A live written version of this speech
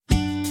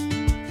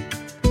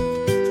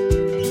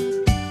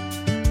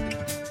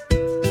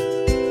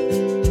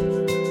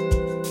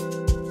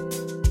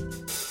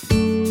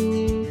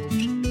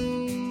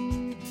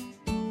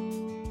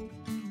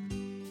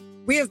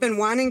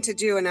wanting to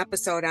do an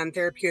episode on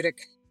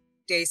therapeutic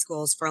day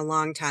schools for a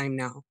long time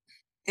now.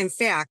 In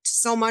fact,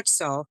 so much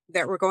so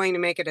that we're going to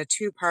make it a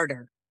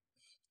two-parter.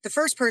 The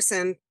first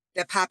person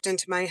that popped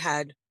into my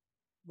head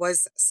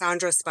was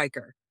Sandra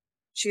Spicher.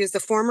 She is the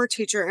former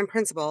teacher and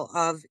principal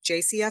of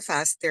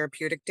JCFS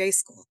Therapeutic Day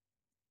School.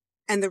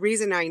 And the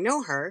reason I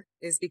know her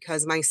is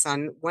because my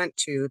son went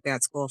to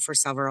that school for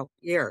several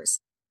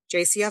years.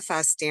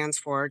 JCFS stands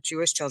for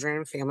Jewish Children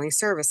and Family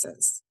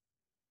Services.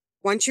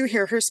 Once you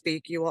hear her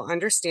speak, you will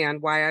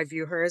understand why I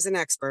view her as an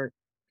expert,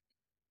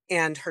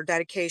 and her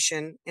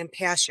dedication and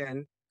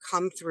passion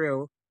come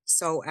through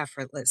so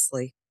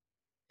effortlessly.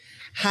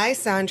 Hi,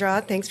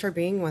 Sandra. Thanks for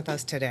being with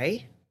us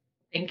today.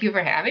 Thank you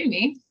for having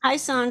me. Hi,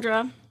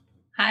 Sandra.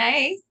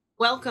 Hi.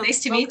 Welcome.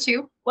 Nice to meet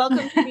you.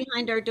 Welcome to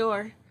Behind Our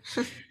Door.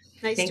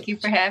 Thank you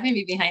for having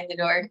me behind the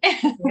door.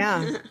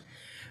 Yeah.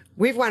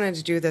 We've wanted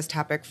to do this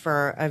topic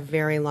for a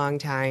very long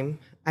time.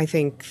 I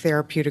think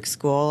therapeutic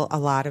school, a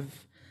lot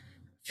of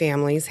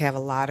families have a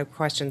lot of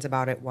questions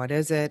about it. What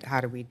is it?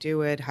 How do we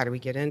do it? How do we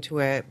get into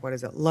it? What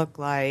does it look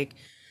like?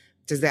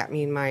 Does that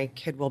mean my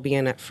kid will be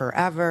in it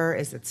forever?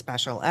 Is it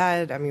special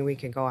ed? I mean, we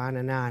could go on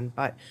and on.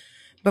 But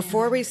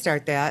before we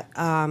start that,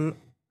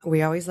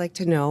 we always like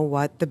to know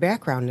what the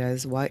background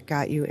is. What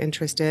got you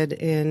interested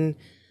in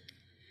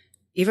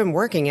even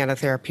working at a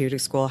therapeutic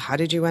school? How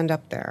did you end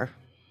up there?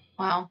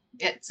 Wow,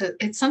 it's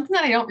something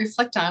that I don't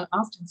reflect on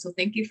often. So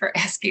thank you for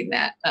asking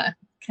that.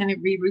 Kind of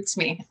reroutes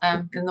me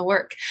in the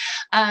work.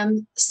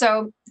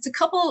 So it's a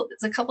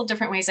couple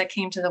different ways I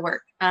came to the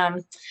work.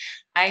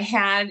 I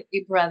had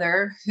a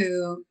brother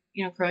who,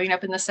 growing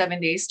up in the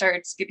 70s,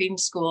 started skipping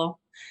school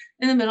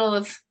in the middle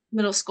of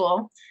middle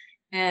school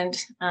and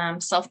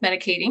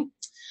self-medicating.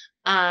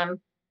 And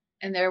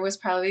there was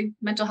probably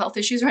mental health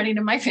issues running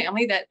in my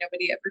family that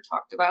nobody ever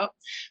talked about,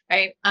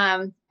 right?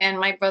 And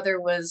my brother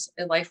was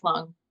a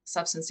lifelong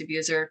substance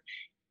abuser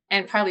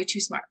and probably too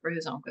smart for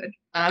his own good.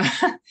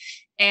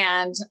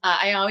 And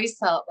I always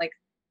felt like,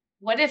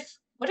 what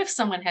if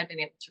someone had been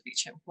able to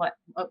reach him? What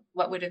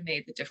would have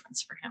made the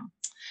difference for him?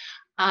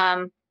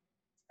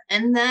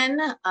 And then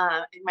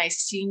in my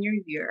senior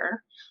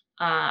year,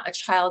 a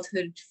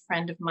childhood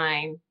friend of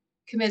mine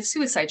committed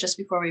suicide just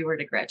before we were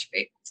to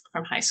graduate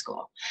from high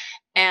school.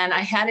 And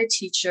I had a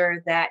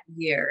teacher that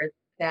year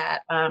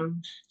that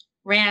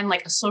ran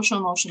like a social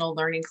emotional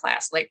learning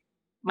class, like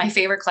my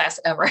favorite class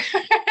ever.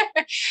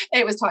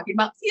 It was talking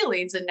about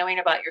feelings and knowing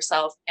about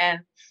yourself. And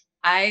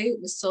I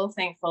was so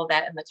thankful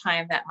that in the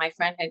time that my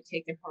friend had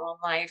taken her own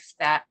life,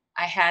 that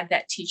I had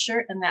that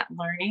teacher and that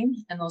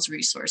learning and those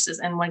resources.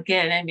 And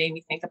again, it made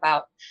me think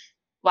about,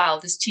 wow,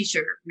 this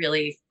teacher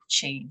really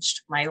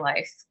changed my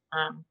life.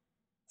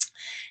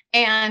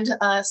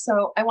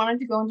 So I wanted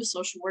to go into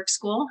social work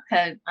school,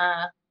 had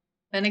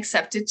been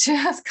accepted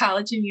to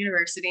college and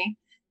university.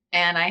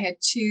 And I had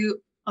two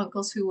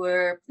uncles who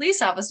were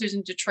police officers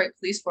in Detroit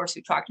Police Force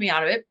who talked me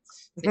out of it.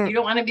 Said, you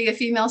don't want to be a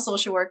female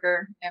social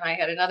worker. And I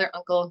had another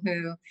uncle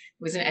who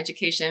was in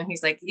education.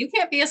 He's like, you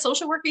can't be a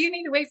social worker. You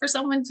need to wait for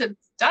someone to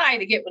die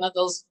to get one of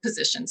those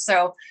positions.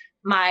 So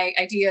my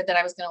idea that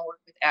I was going to work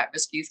with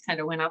at-risk youth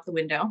kind of went out the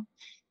window.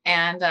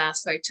 And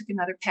so I took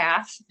another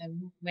path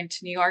and went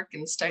to New York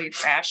and studied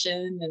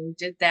fashion and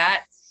did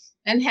that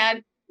and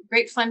had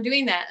great fun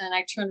doing that. And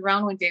I turned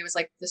around one day, I was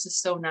like, this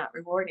is so not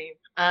rewarding.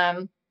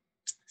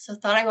 So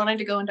thought I wanted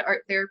to go into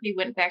art therapy,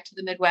 went back to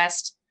the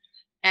Midwest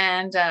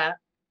and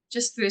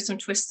just through some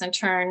twists and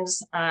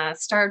turns,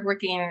 started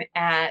working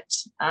at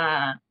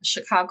a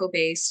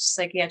Chicago-based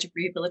psychiatric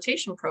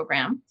rehabilitation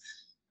program,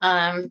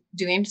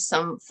 doing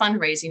some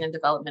fundraising and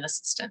development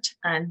assistant.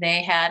 And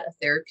they had a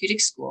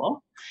therapeutic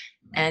school.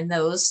 And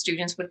those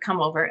students would come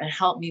over and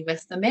help me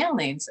with the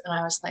mailings. And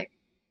I was like,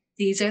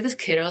 these are the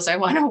kiddos I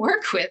want to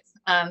work with.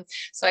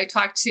 So I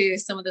talked to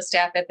some of the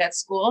staff at that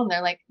school and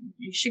they're like,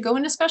 you should go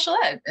into special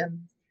ed.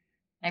 And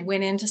I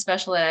went into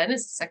special ed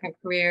as a second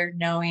career,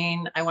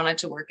 knowing I wanted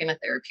to work in a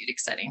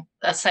therapeutic setting,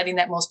 a setting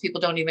that most people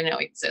don't even know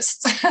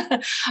exists.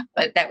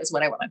 But that was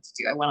what I wanted to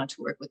do. I wanted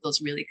to work with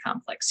those really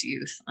complex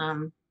youth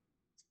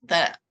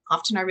that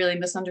often are really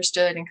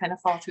misunderstood and kind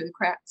of fall through the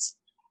cracks.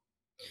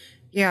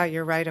 Yeah,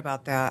 you're right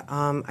about that.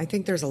 I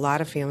think there's a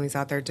lot of families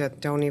out there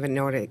that don't even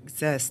know it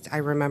exists. I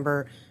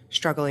remember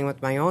struggling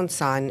with my own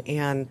son,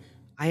 and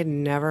I had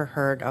never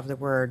heard of the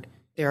word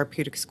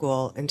therapeutic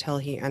school until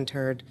he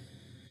entered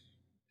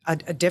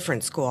a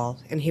different school,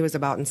 and he was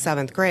about in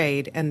 7th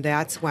grade, and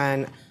that's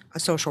when a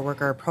social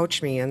worker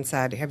approached me and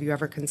said, have you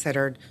ever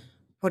considered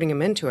putting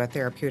him into a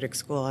therapeutic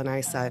school? And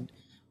I said,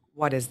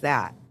 what is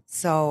that?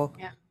 So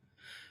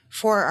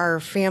for our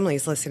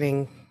families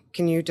listening,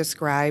 can you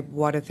describe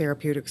what a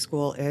therapeutic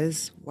school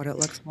is, what it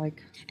looks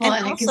like? Well,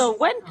 and also,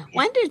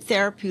 when did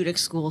therapeutic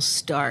schools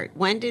start?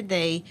 When did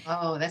they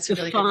that's a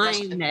really good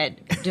question.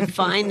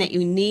 define that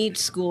you need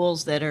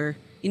schools you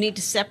need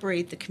to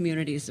separate the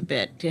communities a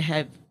bit to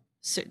have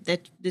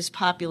that this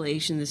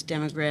population, this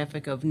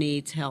demographic of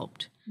needs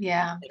helped?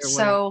 Yeah.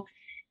 So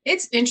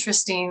it's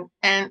interesting.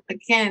 And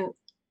again,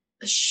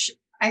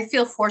 I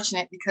feel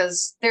fortunate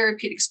because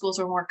therapeutic schools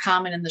are more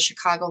common in the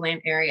Chicagoland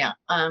area.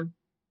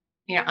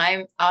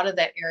 I'm out of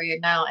that area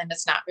now, and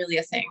it's not really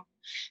a thing.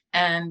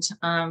 And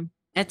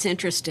That's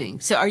interesting.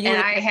 So are you and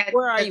I had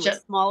where are you, a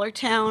smaller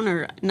town,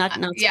 or not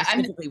yeah,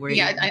 specifically where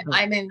you are?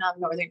 I'm in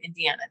northern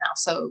Indiana now,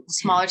 so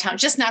smaller town,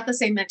 just not the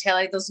same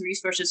mentality. Those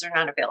resources are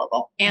not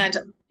available. And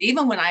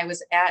even when I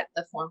was at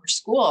the former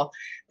school,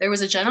 there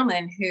was a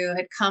gentleman who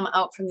had come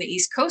out from the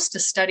East Coast to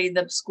study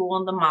the school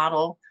and the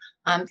model,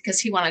 because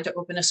he wanted to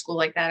open a school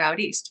like that out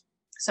east.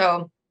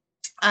 So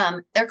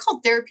they're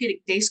called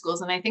therapeutic day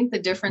schools. And I think the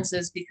difference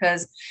is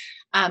because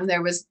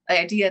there was the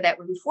idea that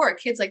before,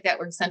 kids like that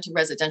were sent to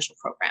residential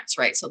programs,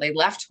 right? So they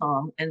left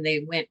home and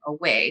they went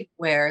away,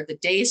 where the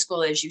day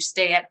school is you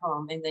stay at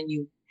home and then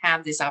you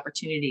have this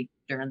opportunity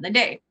during the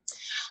day.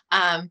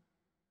 A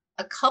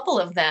couple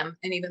of them,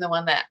 and even the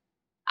one that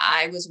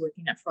I was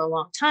working at for a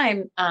long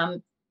time,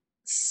 the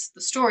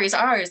stories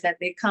is that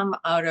they come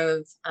out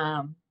of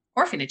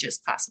orphanages,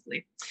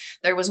 possibly.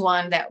 There was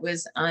one that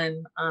was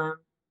on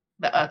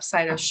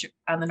the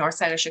on the north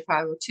side of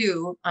Chicago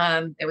too.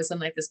 It was in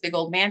like this big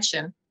old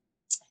mansion.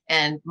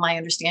 And my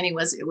understanding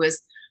was it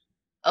was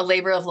a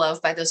labor of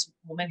love by this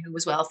woman who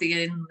was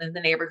wealthy in the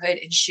neighborhood.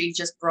 And she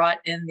just brought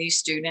in these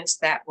students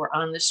that were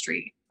on the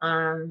street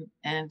and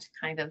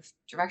kind of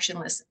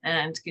directionless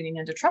and getting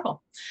into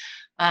trouble.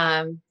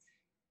 And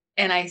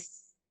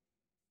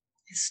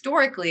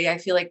historically, I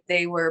feel like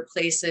they were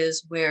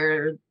places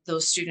where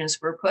those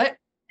students were put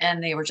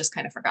and they were just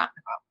kind of forgotten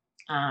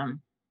about.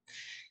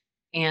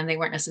 And they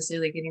weren't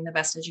necessarily getting the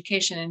best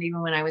education. And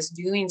even when I was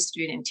doing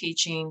student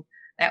teaching,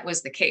 that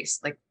was the case.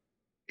 Like,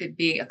 it'd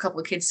be a couple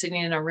of kids sitting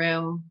in a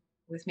room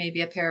with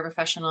maybe a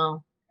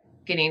paraprofessional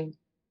getting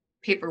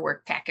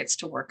paperwork packets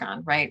to work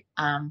on, right?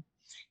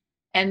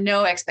 And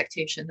no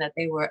expectation that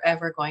they were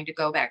ever going to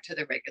go back to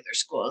the regular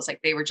schools. Like,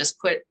 they were just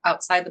put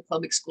outside the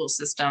public school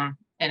system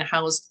and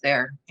housed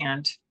there.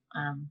 And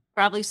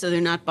probably so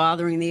they're not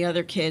bothering the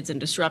other kids and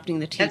disrupting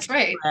the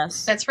teacher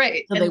class. That's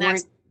right. So they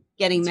weren't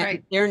getting met.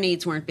 Right. Their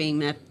needs weren't being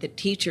met. The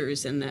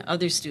teachers and the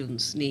other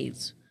students'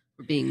 needs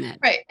were being met.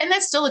 Right. And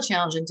that's still a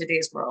challenge in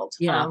today's world,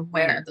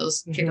 where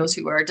those kiddos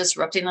who are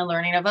disrupting the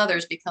learning of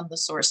others become the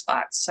sore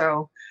spots.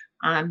 So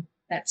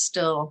that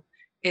still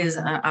is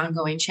an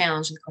ongoing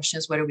challenge. And the question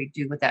is, what do we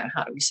do with that? And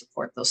how do we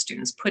support those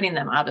students? Putting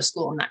them out of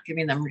school and not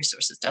giving them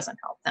resources doesn't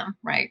help them,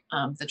 right?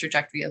 The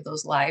trajectory of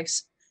those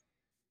lives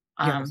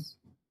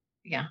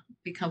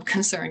become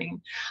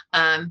concerning.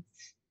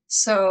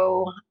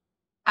 So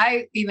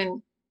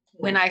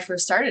when I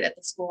first started at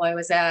the school I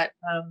was at,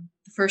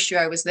 the first year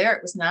I was there,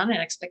 it was not an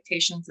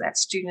expectation that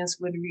students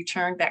would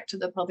return back to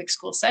the public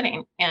school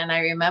setting. And I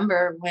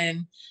remember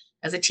when,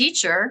 as a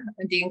teacher,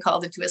 being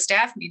called into a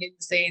staff meeting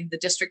saying the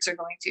districts are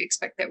going to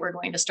expect that we're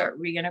going to start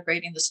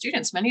reintegrating the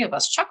students, many of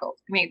us chuckled.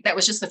 I mean, that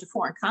was just such a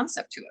foreign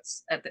concept to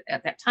us at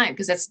that time,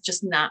 because that's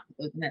just not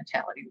what the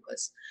mentality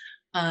was.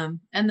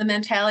 And the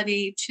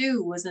mentality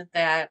too wasn't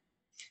that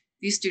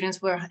these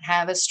students will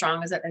have as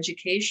strong as an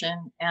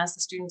education as the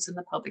students in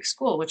the public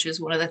school, which is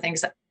one of the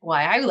things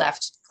why I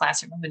left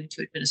classroom and went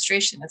into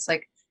administration. It's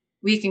like,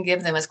 we can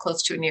give them as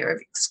close to a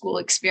near school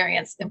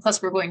experience. And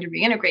plus we're going to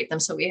reintegrate them.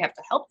 So we have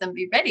to help them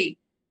be ready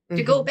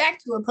to go back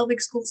to a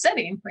public school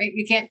setting, right?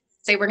 We can't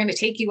say, we're going to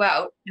take you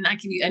out and not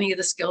give you any of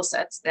the skill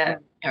sets that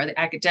are the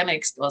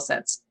academic skill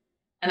sets,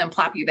 and then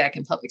plop you back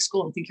in public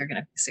school and think you're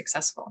going to be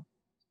successful.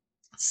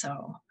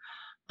 So,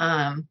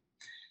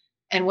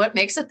 and what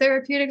makes a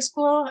therapeutic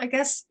school, I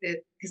guess,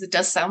 because it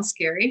does sound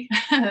scary.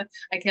 I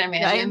can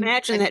imagine. I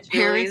imagine that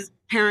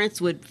parents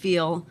would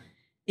feel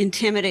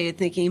intimidated,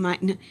 thinking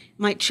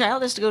my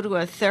child has to go to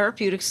a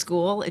therapeutic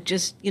school. It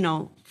just,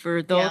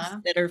 for those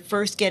that are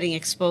first getting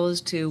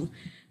exposed to,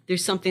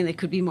 there's something that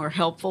could be more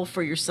helpful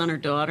for your son or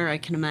daughter. I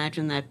can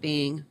imagine that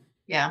being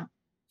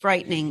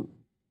frightening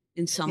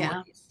in some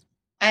ways.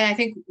 And I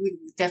think we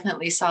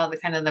definitely saw the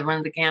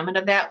run the gamut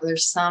of that.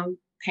 There's some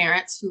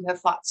parents who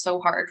have fought so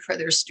hard for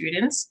their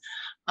students,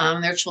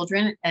 their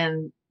children,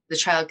 and the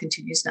child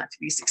continues not to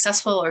be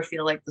successful or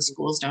feel like the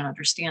schools don't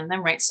understand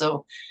them, right?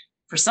 So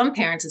for some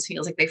parents, it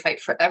feels like they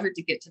fight forever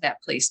to get to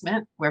that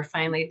placement where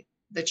finally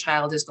the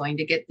child is going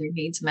to get their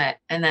needs met.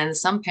 And then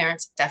some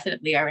parents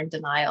definitely are in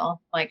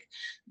denial, like,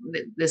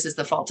 this is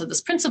the fault of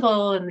this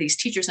principal and these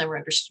teachers never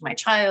understood my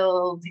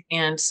child.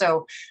 And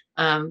so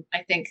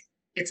I think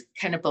it's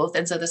kind of both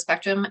ends of the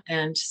spectrum.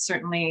 And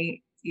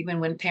certainly,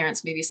 even when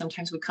parents maybe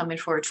sometimes would come in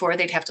for a tour,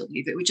 they'd have to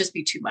leave. It would just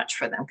be too much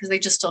for them because they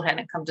just still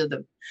hadn't come to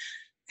the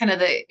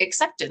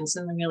acceptance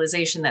and the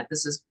realization that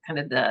this is kind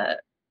of the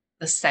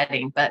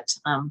setting. But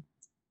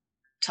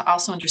to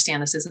also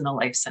understand this isn't a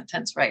life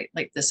sentence, right?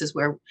 Like, this is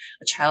where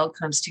a child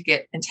comes to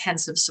get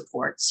intensive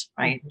supports,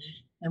 right?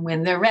 And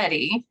when they're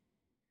ready,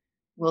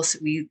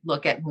 we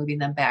look at moving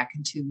them back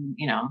into,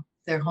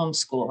 their home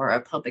school or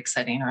a public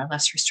setting or a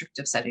less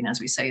restrictive setting,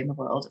 as we say in the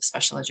world of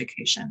special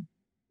education.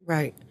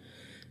 Right.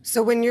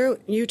 So when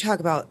you talk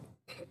about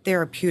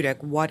therapeutic,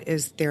 what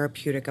is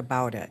therapeutic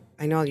about it?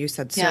 I know you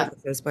said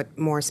services, but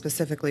more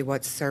specifically,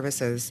 what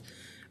services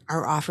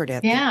are offered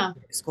at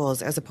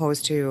schools as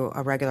opposed to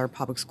a regular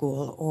public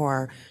school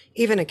or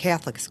even a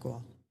Catholic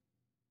school?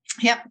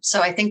 Yep.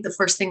 So I think the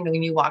first thing that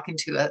when you walk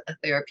into a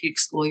therapeutic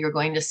school, you're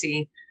going to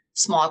see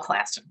small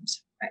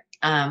classrooms,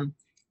 right?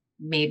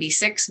 Maybe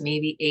 6,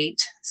 maybe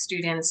 8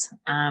 students.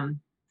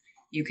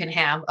 You can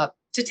have up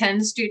to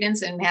 10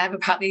 students and have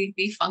it probably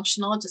be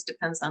functional. It just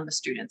depends on the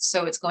students.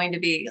 So it's going to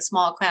be a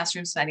small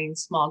classroom setting,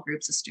 small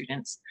groups of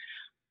students,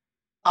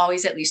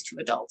 always at least 2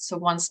 adults. So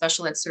 1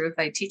 special ed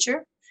certified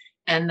teacher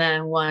and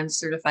then 1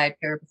 certified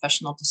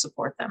paraprofessional to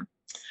support them.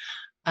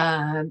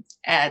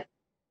 At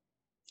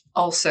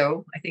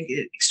also, I think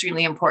it's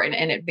extremely important,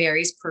 and it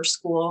varies per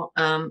school,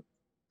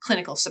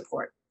 clinical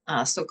support.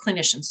 So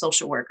clinicians,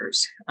 social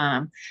workers.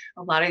 A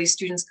lot of these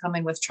students come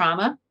in with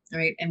trauma,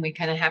 right? And we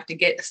kind of have to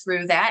get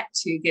through that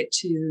to get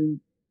to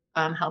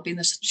helping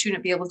the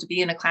student be able to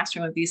be in a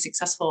classroom and be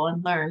successful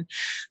and learn.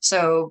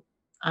 So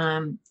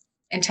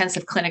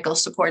intensive clinical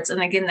supports.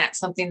 And again, that's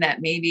something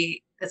that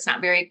maybe that's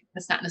not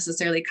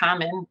necessarily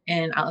common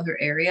in other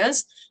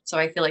areas. So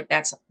I feel like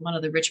that's one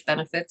of the rich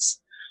benefits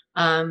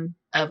of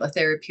a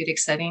therapeutic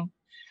setting.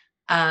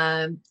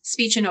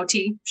 Speech and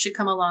OT should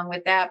come along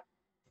with that.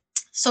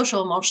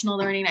 Social emotional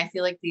learning. I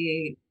feel like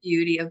the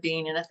beauty of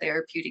being in a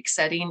therapeutic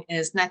setting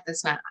is not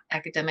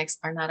academics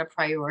are not a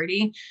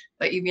priority,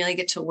 but you really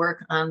get to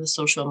work on the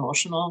social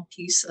emotional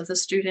piece of the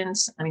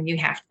students. I mean,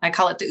 I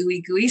call it the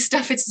ooey gooey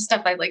stuff. It's the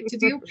stuff I like to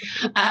do.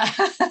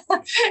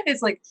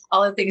 It's like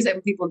all the things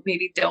that people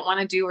maybe don't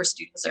want to do or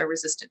students are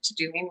resistant to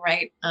doing,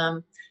 right?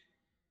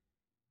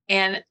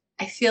 And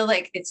I feel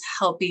like it's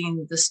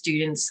helping the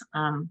students.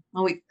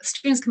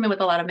 Students come in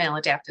with a lot of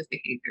maladaptive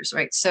behaviors,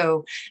 right?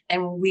 So,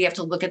 and we have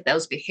to look at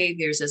those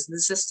behaviors as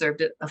this has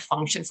served a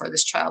function for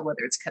this child,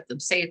 whether it's kept them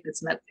safe,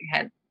 it's met, they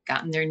had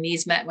gotten their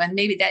needs met, when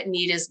maybe that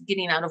need is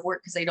getting out of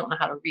work because they don't know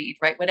how to read,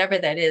 right? Whatever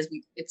that is,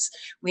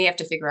 we have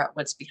to figure out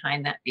what's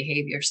behind that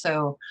behavior.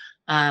 So,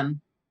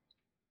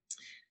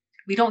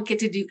 we don't get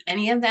to do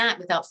any of that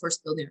without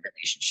first building a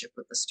relationship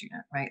with the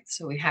student, right?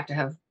 So we have to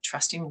have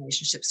trusting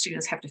relationships.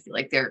 Students have to feel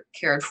like they're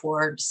cared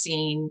for,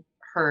 seen,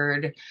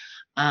 heard,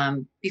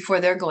 before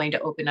they're going to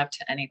open up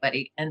to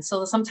anybody. And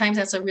so sometimes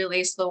that's a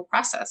really slow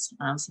process.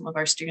 Some of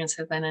our students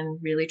have been in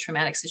really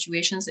traumatic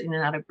situations, in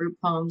and out of group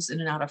homes, in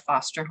and out of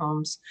foster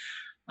homes.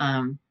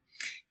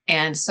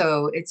 And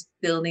so it's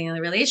building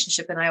the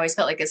relationship. And I always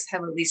felt like as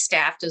heavily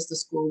staffed as the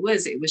school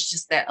was, it was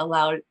just that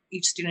allowed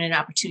each student an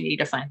opportunity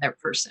to find their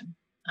person.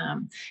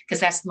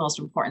 Because that's the most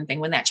important thing.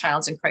 When that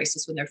child's in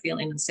crisis, when they're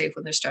feeling unsafe,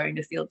 when they're starting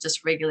to feel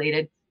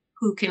dysregulated,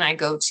 who can I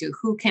go to?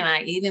 Who can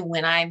I, even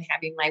when I'm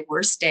having my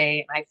worst day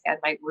and I've had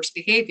my worst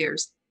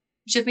behaviors,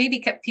 which have maybe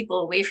kept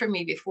people away from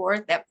me before,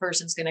 that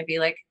person's going to be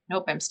like,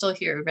 nope, I'm still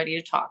here, ready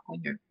to talk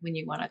when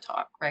you want to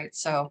talk, right?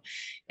 So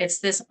it's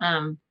this,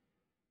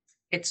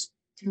 it's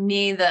to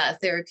me, the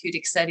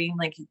therapeutic setting,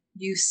 like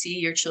you see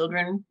your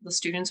children, the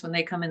students, when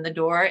they come in the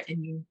door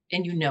and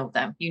you know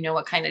them, you know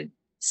what kind of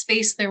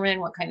space they're in,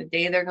 what kind of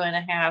day they're going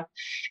to have.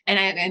 And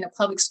in a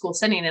public school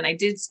setting, and I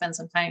did spend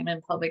some time in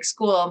public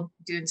school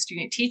doing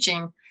student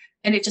teaching,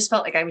 and it just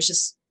felt like I was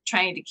just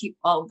trying to keep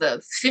all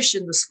the fish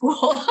in the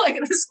school, like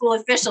the school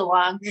of fish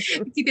along,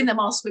 keeping them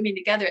all swimming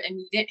together. And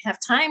you didn't have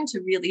time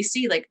to really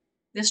see, like,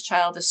 this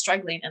child is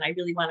struggling and I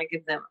really want to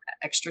give them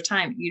extra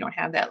time. You don't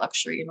have that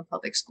luxury in a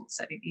public school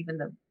setting, even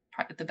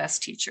the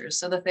best teachers.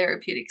 So the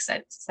therapeutic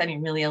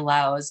setting really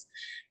allows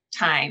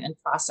time and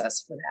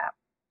process for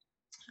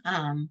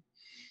that.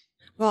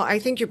 Well, I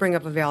think you bring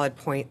up a valid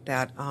point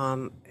that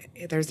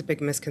there's a big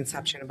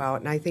misconception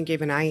about, and I think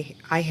even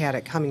I had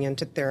it coming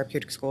into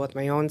therapeutic school with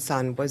my own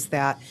son, was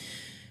that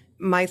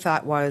my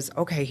thought was,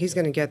 okay, he's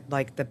going to get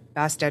like the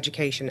best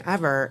education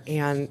ever,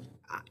 and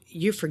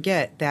you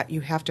forget that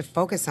you have to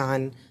focus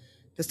on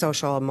the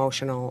social,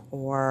 emotional,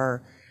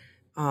 or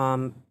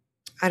I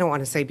don't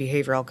want to say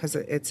behavioral because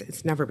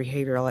it's never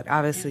behavioral. It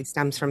obviously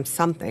stems from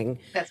something.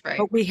 That's right.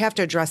 But we have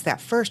to address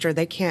that first, or if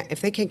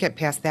they can't get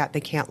past that,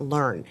 they can't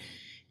learn.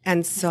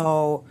 And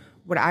so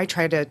what I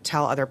try to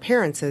tell other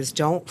parents is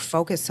don't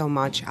focus so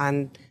much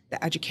on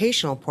the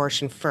educational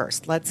portion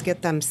first. Let's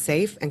get them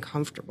safe and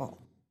comfortable.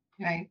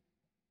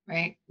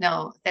 Right.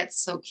 No,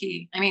 that's so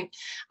key. I mean,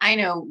 I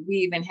know we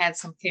even had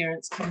some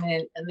parents come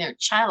in and their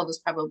child was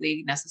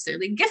probably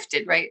necessarily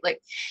gifted, right?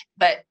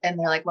 And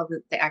they're like, well,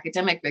 the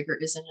academic rigor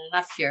isn't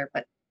enough here.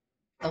 But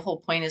the whole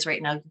point is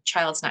right now, the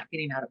child's not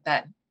getting out of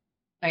bed.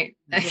 Right.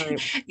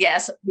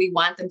 Yes, we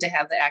want them to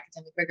have the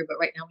academic rigor, but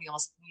right now we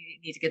also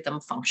need to get them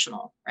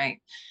functional. Right.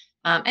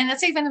 And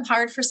that's even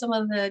hard for some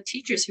of the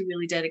teachers who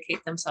really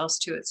dedicate themselves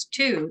to it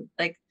too.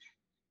 Like,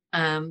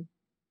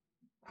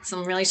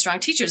 some really strong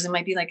teachers, it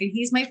might be like,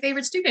 he's my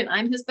favorite student,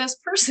 I'm his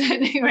best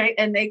person, right?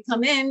 And they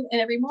come in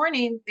and every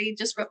morning they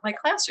disrupt my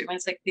classroom. And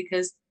it's like,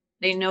 because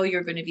they know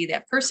you're going to be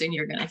that person,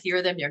 you're going to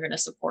hear them, you're going to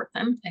support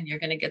them, and you're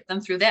going to get them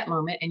through that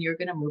moment, and you're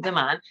going to move them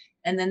on,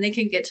 and then they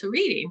can get to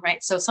reading,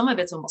 right? So some of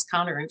it's almost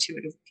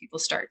counterintuitive when people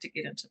start to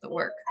get into the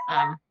work.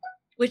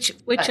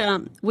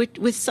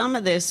 With some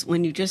of this,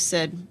 when you just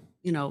said,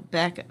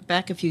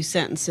 back a few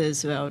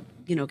sentences about,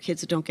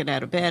 kids that don't get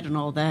out of bed and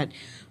all that.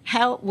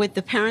 How, with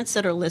the parents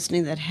that are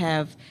listening that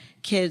have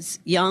kids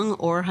young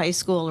or high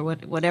school or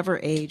whatever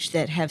age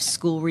that have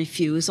school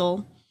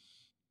refusal,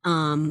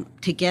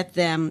 to get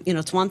them,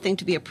 it's one thing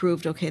to be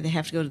approved, okay, they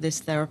have to go to this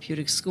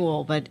therapeutic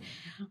school, but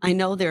I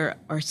know there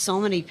are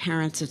so many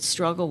parents that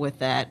struggle with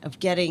that, of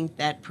getting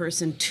that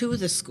person to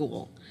the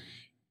school.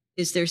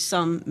 Is there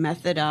some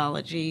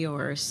methodology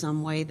or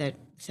some way that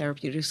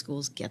therapeutic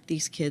schools get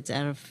these kids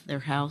out of their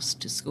house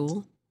to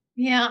school?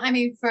 Yeah, I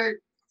mean,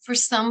 for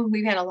some,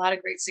 we've had a lot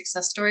of great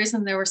success stories,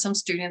 and there were some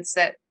students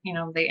that,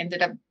 they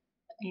ended up,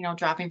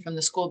 dropping from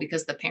the school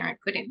because the parent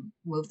couldn't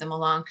move them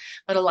along.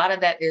 But a lot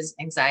of that is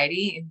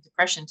anxiety and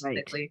depression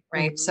typically,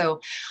 right? So,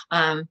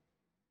 and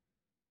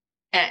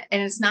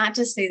it's not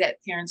to say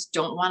that parents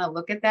don't want to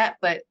look at that,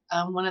 but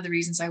one of the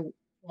reasons I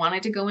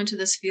wanted to go into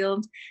this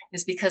field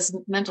is because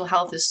mental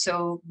health is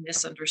so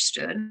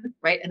misunderstood,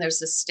 right? And there's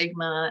this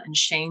stigma and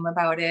shame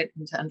about it,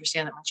 and to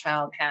understand that my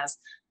child has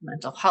a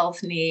mental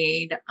health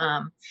need.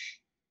 And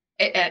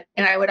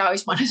I would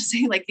always want to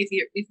say, like, if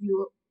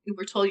you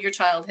were told your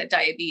child had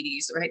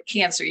diabetes or had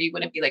cancer, you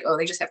wouldn't be like, oh,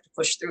 they just have to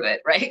push through it,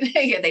 right?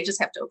 Yeah, they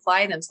just have to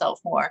apply themselves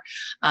more,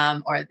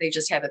 or they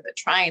just haven't been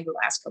trying the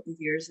last couple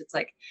of years. It's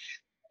like,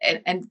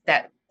 and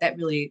that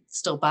really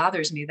still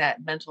bothers me,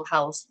 that mental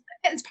health.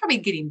 And it's probably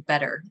getting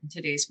better in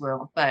today's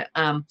world, but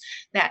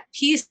that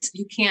piece,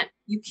 you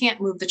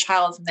can't move the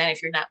child from that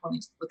if you're not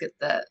willing to look at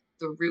the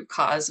root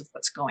cause of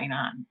what's going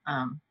on,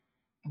 and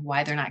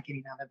why they're not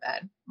getting out of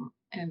bed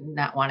and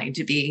not wanting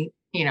to be,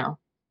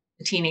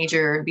 a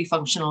teenager and be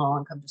functional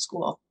and come to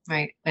school,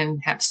 right, and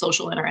have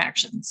social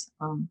interactions.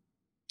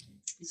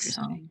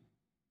 Interesting.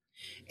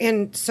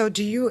 And so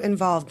do you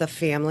involve the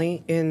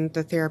family in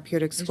the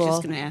therapeutic school? I was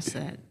just going to ask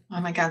that.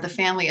 Oh my God, the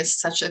family is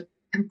such an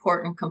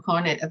important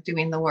component of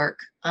doing the work.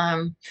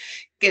 And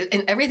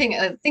everything,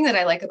 the thing that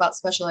I like about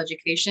special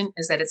education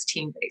is that it's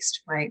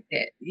team-based, right?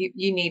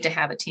 You need to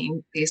have a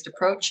team-based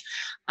approach.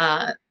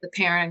 The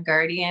parent and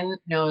guardian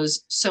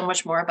knows so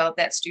much more about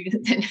that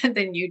student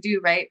than you do,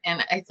 right?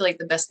 And I feel like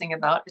the best thing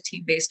about a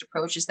team-based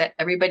approach is that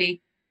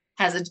everybody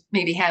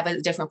maybe have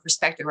a different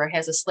perspective, or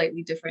has a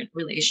slightly different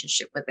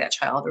relationship with that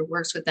child, or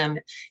works with them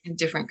in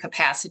different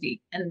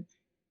capacity. And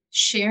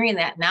sharing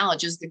that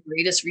knowledge is the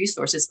greatest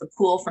resource. It's the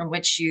pool from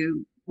which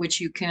you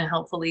can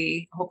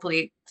hopefully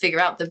figure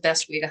out the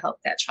best way to help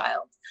that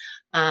child.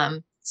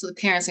 So the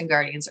parents and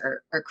guardians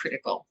are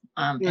critical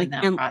in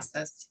that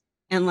process.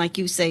 And like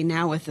you say,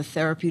 now with the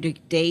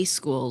therapeutic day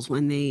schools,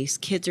 when these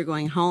kids are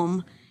going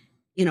home,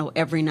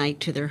 every night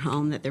to their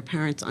home, that their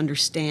parents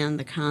understand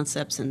the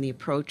concepts and the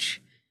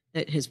approach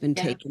that has been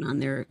taken on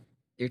their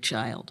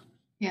child.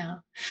 Yeah.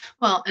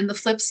 Well, and the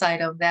flip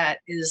side of that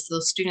is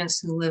those students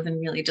who live in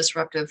really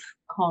disruptive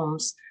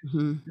homes,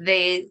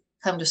 they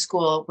come to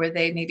school where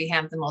they maybe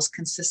have the most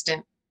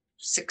consistent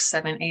 6,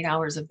 7, 8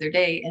 hours of their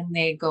day, and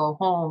they go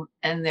home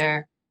and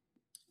they're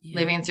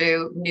living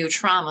through new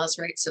traumas,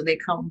 right? So they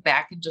come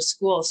back into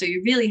school. So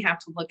you really have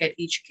to look at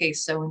each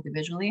case so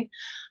individually.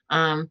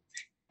 And,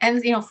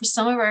 for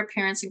some of our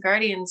parents and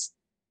guardians,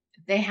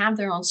 they have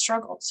their own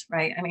struggles,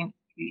 right? I mean,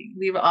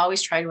 we will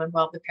always try to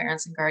involve the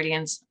parents and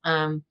guardians.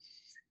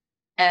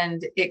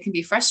 And it can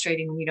be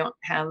frustrating when you don't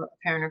have a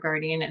parent or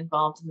guardian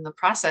involved in the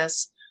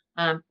process.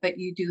 But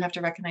you do have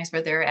to recognize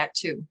where they're at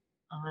too.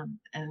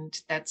 And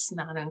that's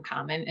not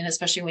uncommon. And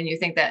especially when you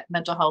think that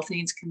mental health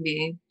needs can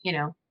be,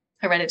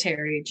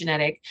 hereditary,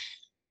 genetic,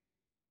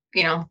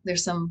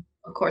 there's some,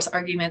 of course,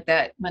 argument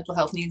that mental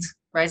health needs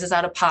rises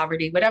out of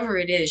poverty. Whatever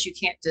it is, you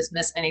can't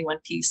dismiss any one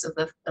piece of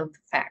the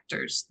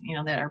factors,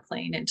 that are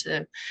playing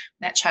into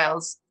that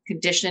child's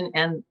condition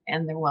and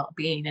their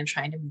well-being, and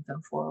trying to move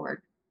them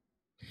forward.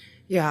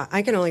 Yeah,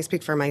 I can only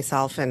speak for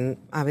myself, and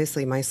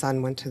obviously my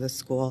son went to the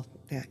school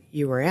that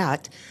you were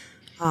at,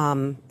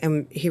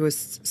 and he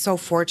was so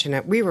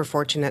fortunate. We were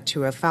fortunate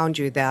to have found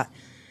you, that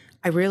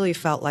I really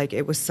felt like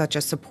it was such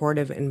a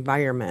supportive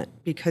environment,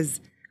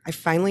 because I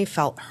finally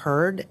felt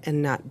heard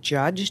and not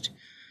judged.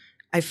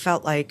 I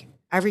felt like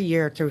every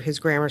year through his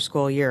grammar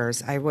school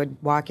years, I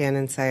would walk in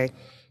and say,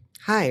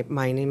 "Hi,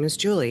 my name is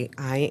Julie.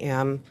 I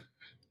am,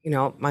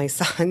 my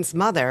son's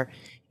mother,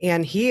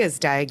 and he is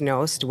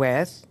diagnosed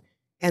with,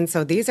 and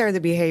so these are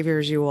the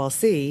behaviors you will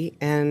see,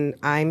 and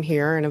I'm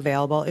here and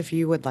available if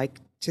you would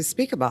like to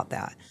speak about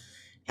that."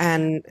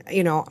 And,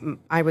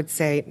 I would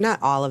say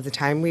not all of the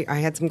time. I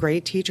had some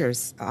great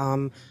teachers,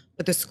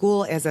 but the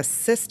school as a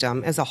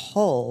system, as a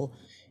whole,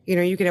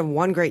 you could have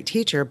one great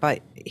teacher,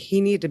 but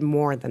he needed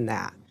more than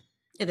that.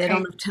 Yeah, they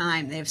don't have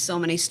time. They have so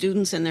many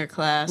students in their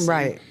class.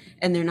 Right.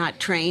 And they're not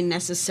trained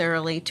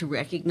necessarily to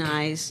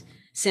recognize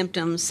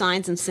symptoms,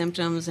 signs and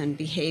symptoms and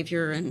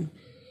behavior. And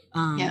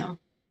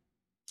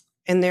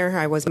And there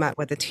I was met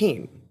with a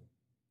team.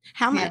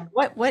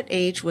 What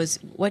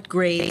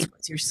grade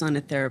was your son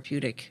at the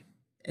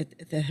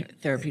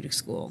therapeutic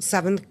school?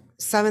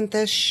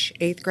 Seventh-ish,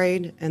 8th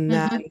grade. And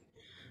then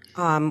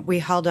we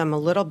held him a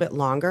little bit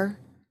longer,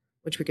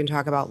 which we can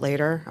talk about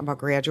later, about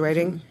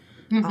graduating.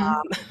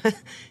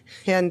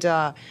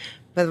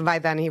 But by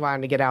then he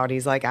wanted to get out.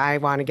 He's like, I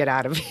want to get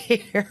out of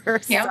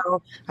here.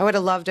 So I would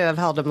have loved to have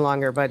held him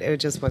longer, but it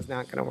just was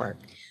not going to work.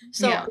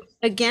 So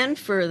again,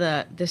 for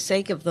the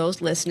sake of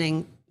those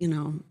listening,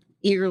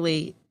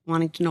 eagerly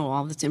wanting to know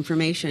all this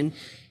information,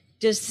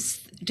 does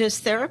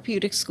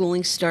therapeutic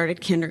schooling start at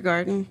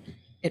kindergarten?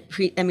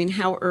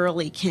 How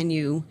early can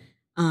you?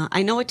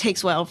 I know it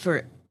takes a while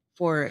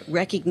for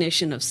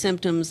recognition of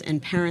symptoms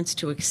and parents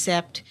to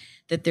accept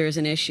that there's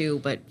an issue,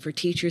 but for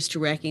teachers to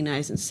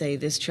recognize and say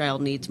this child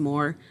needs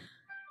more.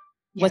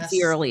 What's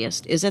the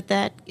earliest? Is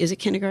it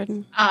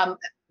kindergarten?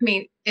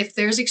 If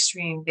there's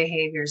extreme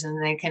behaviors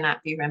and they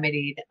cannot be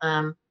remedied,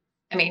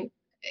 coming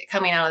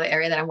out of the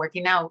area that I'm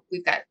working now,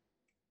 we've got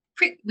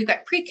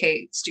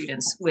pre-K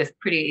students with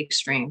pretty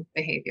extreme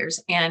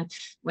behaviors. And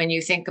when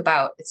you think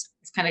about it's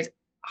kind of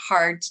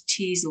hard to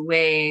tease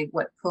away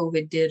what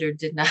COVID did or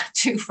did not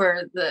do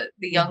for the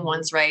young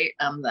ones, right?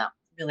 That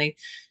really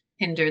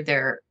hindered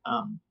their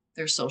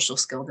social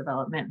skill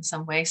development in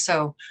some way.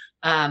 So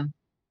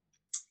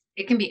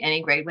it can be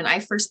any grade. When I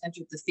first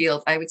entered the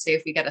field, I would say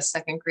if we got a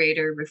second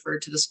grader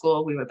referred to the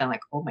school, we would have been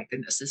like, oh my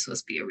goodness, this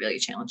must be a really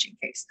challenging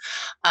case.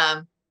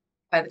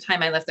 By the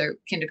time I left there,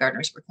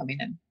 kindergartners were coming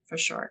in for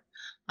sure.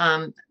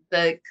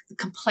 The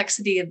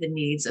complexity of the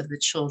needs of the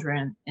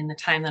children in the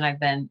time that I've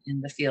been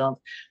in the field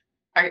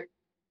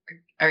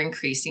are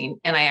increasing.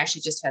 And I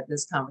actually just had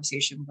this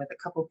conversation with a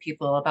couple of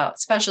people about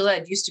special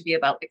ed. Used to be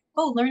about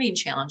learning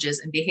challenges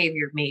and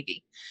behavior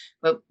maybe.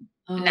 But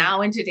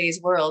now in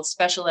today's world,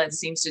 special ed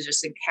seems to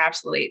just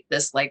encapsulate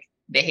this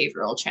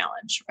behavioral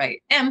challenge,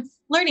 right? And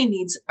learning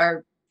needs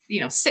are,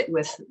 sit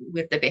with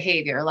the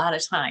behavior a lot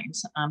of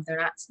times.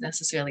 They're not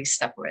necessarily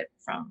separate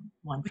from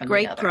one from the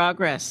other. Great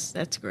progress.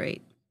 That's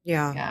great.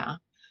 Yeah.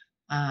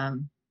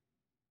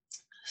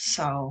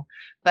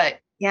 But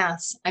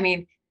yes,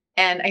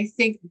 and I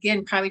think,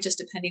 again, probably just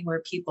depending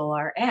where people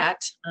are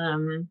at,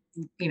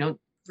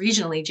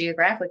 regionally,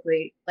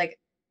 geographically,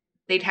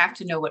 they'd have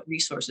to know what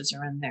resources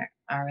are in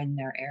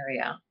their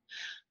area.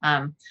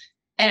 And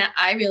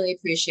I really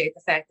appreciate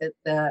the fact that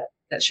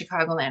that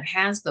Chicagoland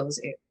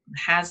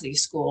has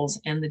these schools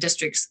and the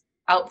district's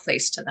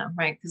outplaced to them,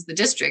 right? Because the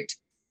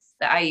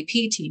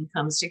IEP team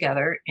comes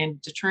together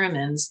and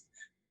determines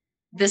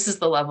this is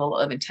the level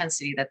of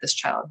intensity that this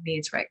child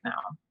needs right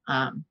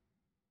now.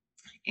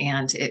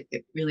 And it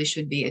really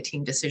should be a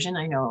team decision.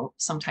 I know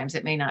sometimes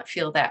it may not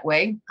feel that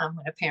way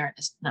when a parent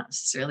is not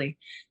necessarily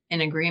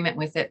in agreement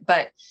with it,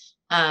 but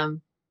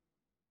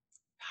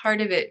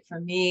part of it for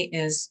me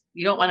is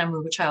you don't want to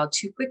move a child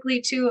too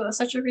quickly to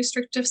such a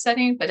restrictive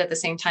setting, but at the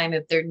same time,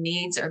 if their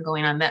needs are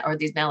going unmet or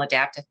these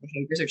maladaptive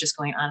behaviors are just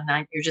going on and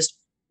on, you're just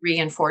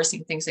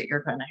reinforcing things that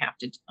you're going to have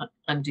to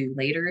undo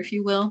later, if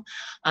you will.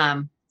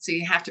 So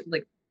you have to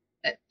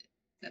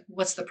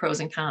what's the pros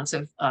and cons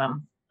of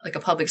a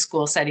public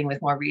school setting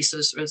with more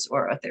resources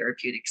or a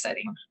therapeutic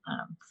setting.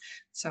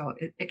 So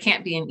it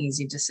can't be an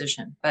easy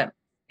decision, but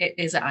it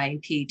is an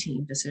IEP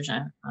team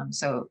decision.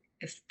 So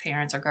if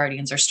parents or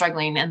guardians are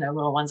struggling and their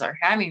little ones are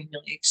having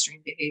really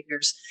extreme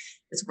behaviors,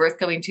 it's worth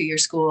going to your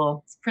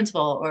school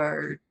principal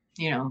or,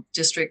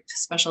 district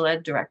special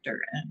ed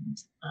director and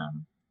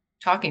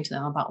talking to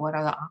them about what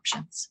are the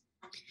options.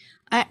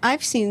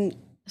 I've seen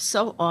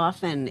so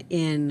often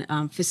in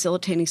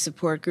facilitating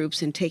support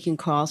groups and taking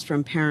calls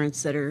from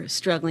parents that are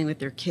struggling with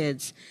their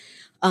kids,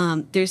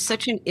 there's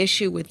such an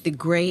issue with the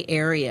gray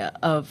area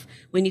of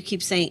when you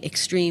keep saying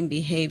extreme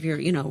behavior,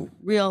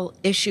 real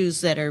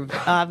issues that are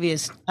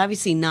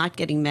obviously not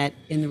getting met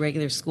in the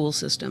regular school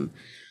system.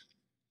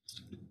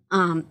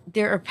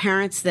 There are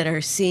parents that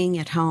are seeing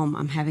at home,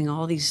 I'm having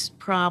all these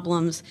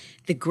problems,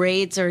 the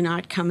grades are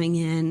not coming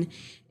in,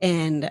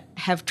 and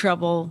have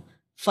trouble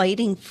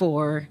fighting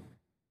for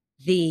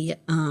the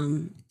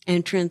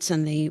entrance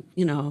and the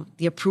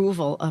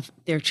approval of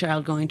their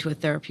child going to a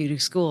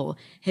therapeutic school.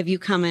 Have you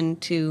come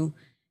into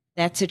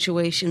that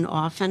situation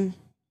often?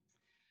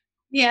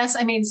 Yes.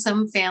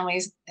 Some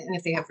families, and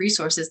if they have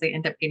resources, they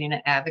end up getting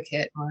an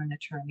advocate or an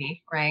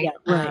attorney, right?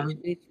 Yeah,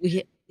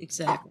 right.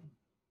 Exactly.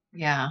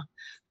 Yeah.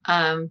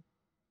 And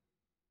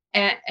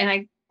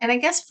I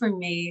guess for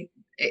me,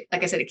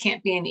 like I said, it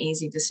can't be an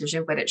easy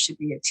decision, but it should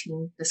be a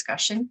team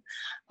discussion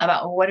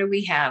about what do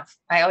we have.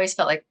 I always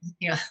felt like,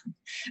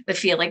 the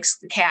Felix,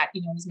 the cat,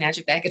 his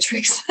magic bag of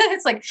tricks.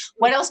 It's like,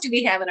 what else do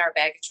we have in our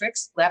bag of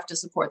tricks left to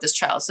support this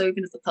child? So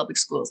even if the public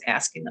school is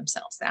asking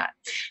themselves that.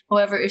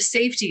 However, if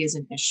safety is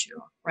an issue,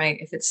 right?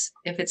 If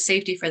it's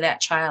safety for that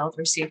child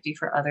or safety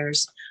for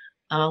others,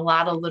 a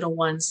lot of little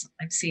ones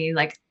I'm seeing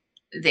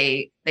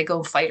they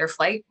go fight or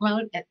flight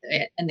mode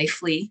and they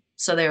flee.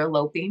 So they're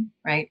eloping,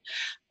 right?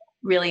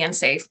 Really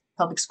unsafe.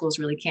 Public schools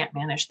really can't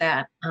manage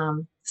that.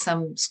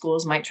 Some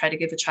schools might try to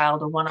give a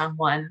child a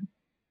one-on-one.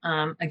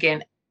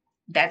 Again,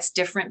 that's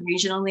different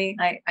regionally.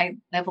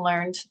 I've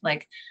learned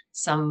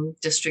some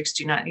districts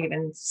do not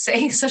even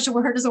say such a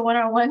word as a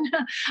one-on-one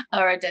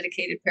or a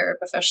dedicated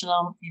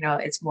paraprofessional.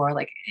 It's more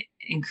like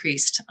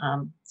increased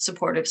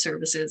supportive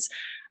services.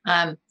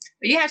 But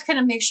you have to kind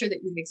of make sure that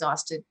you've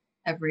exhausted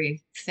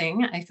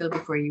everything, I feel,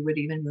 before you would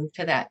even move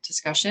to that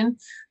discussion.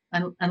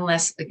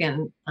 unless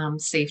again,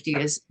 safety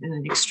is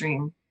an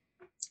extreme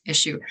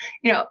issue.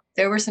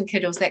 There were some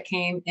kiddos that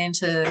came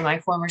into my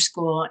former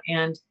school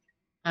and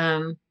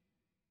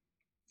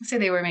say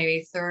they were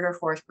maybe third or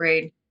fourth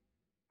grade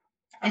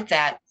at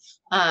that.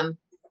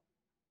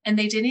 And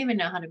they didn't even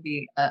know how to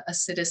be a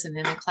citizen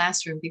in a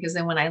classroom, because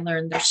then when I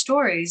learned their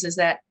stories is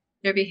that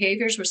their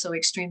behaviors were so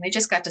extreme, they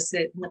just got to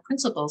sit in the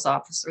principal's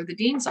office or the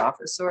dean's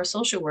office or a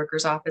social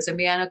worker's office and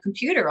be on a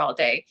computer all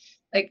day.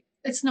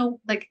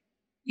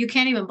 You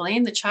can't even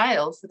blame the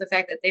child for the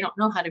fact that they don't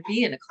know how to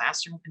be in a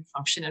classroom and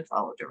function and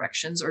follow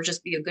directions or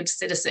just be a good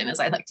citizen, as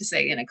I like to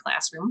say, in a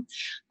classroom,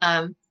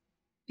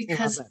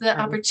 because the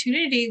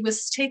opportunity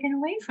was taken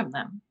away from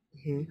them.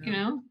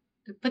 Mm-hmm.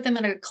 To put them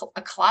in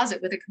a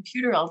closet with a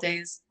computer all day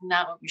is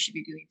not what we should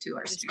be doing to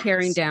our students.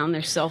 Tearing down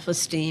their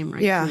self-esteem from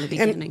the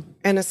beginning.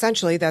 And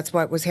essentially that's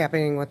what was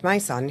happening with my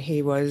son.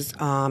 He was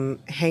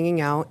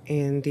hanging out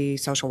in the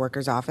social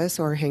worker's office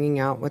or hanging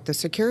out with the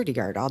security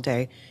guard all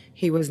day.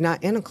 He was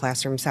not in a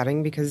classroom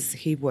setting because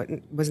he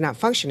was not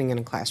functioning in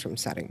a classroom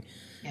setting.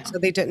 Yeah. So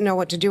they didn't know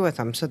what to do with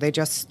him. So they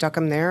just stuck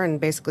him there and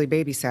basically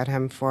babysat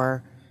him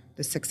for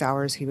the 6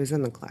 hours he was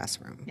in the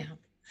classroom. Yeah.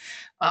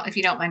 Well, if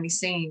you don't mind me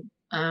saying,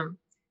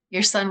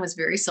 your son was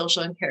very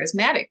social and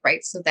charismatic,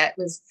 right? So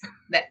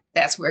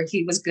that's where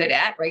he was good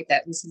at, right?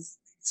 That was his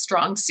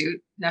strong suit.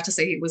 Not to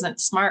say he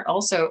wasn't smart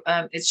also.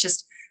 It's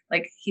just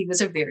like he was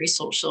a very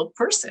social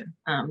person.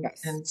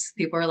 Yes. And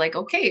people are like,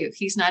 okay, if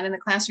he's not in the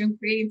classroom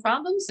creating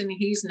problems and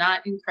he's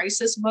not in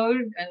crisis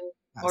mode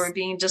or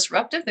being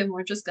disruptive, then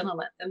we're just going to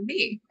let them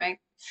be, right?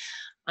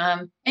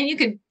 And you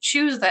could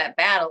choose that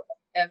battle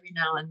every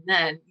now and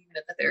then. Even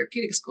at the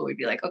therapeutic school, we'd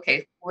be like,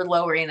 okay, we're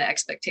lowering the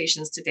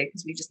expectations today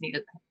because we just need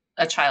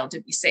a child to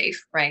be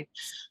safe, right?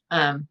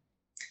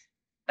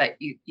 But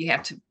you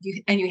have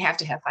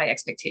to have high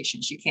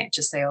expectations. You can't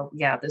just say, oh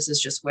yeah, this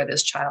is just where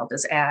this child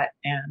is at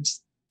and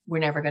we're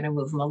never going to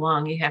move them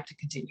along. You have to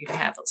continue to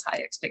have those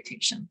high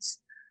expectations.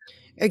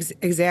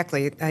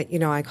 Exactly.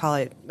 I call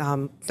it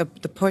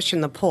the push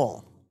and the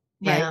pull.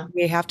 Right? Yeah.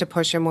 We have to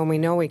push them when we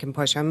know we can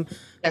push them.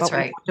 That's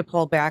right. We have to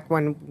pull back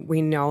when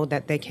we know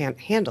that they can't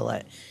handle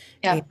it.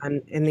 Yeah.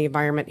 And in the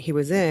environment he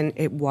was in,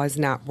 it was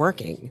not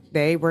working.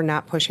 They were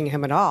not pushing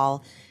him at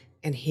all,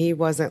 and he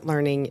wasn't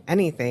learning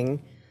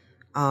anything.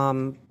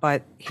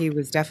 But he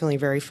was definitely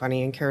very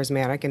funny and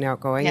charismatic and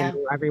outgoing, and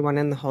knew everyone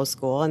in the whole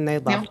school, and they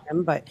loved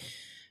him. But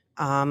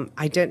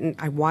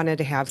I wanted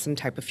to have some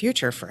type of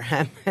future for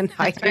him, and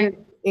I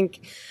didn't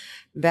think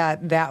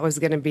that was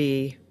going to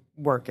be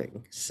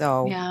working.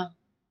 So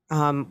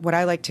what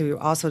I like to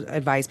also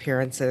advise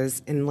parents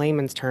is, in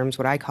layman's terms,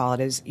 what I call it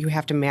is you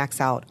have to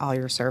max out all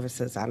your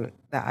services on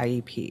the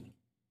IEP.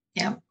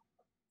 Yeah.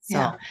 So,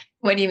 yeah.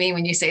 What do you mean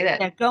when you say that?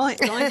 Yeah, go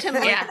into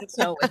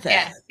more with that.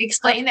 Yeah.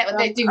 Explain that what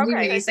they do when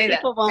you say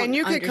that. And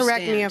you could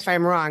correct me if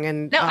I'm wrong.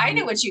 And no, I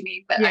know what you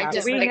mean, but I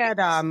just we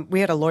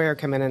had a lawyer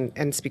come in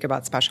and speak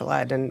about special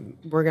ed, and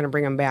we're going to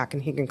bring him back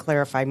and he can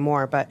clarify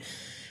more. But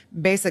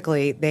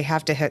basically, they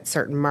have to hit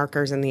certain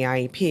markers in the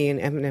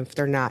IEP, and if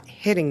they're not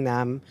hitting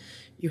them,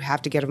 you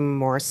have to get them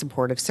more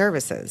supportive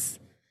services.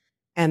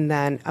 And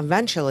then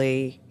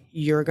eventually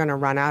you're going to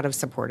run out of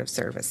supportive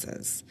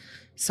services.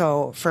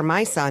 So for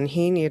my son,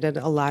 he needed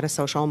a lot of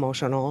social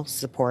emotional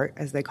support,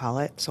 as they call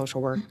it,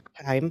 social work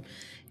time.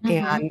 Mm-hmm.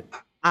 And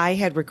I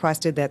had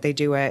requested that they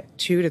do it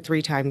 2 to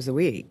 3 times a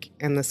week.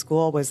 And the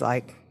school was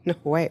like, no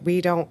way,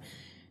 we don't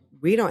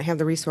have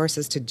the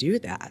resources to do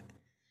that.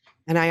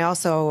 And I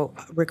also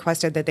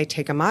requested that they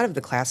take him out of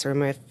the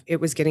classroom if it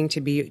was getting to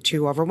be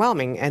too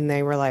overwhelming. And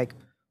they were like,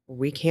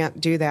 we can't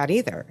do that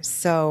either.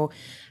 So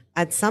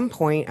at some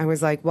point I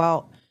was like,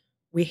 well,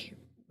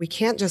 we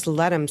can't just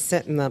let him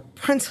sit in the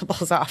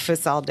principal's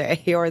office all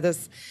day or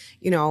this,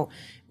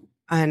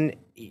 and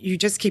you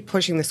just keep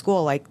pushing the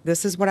school like,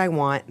 this is what I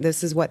want,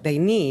 this is what they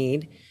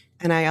need.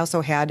 And I also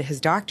had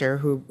his doctor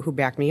who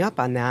backed me up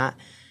on that.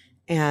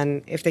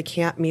 And if they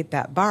can't meet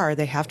that bar,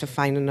 they have to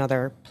find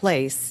another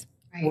place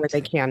where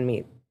they can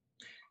meet.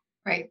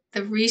 Right.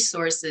 The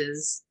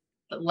resources,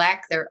 the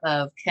lack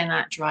thereof,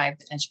 cannot drive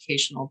the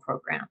educational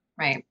program,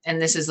 right?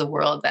 And this is the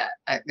world that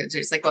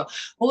it's like,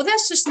 well,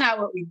 that's just not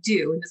what we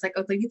do. And it's like,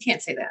 okay, you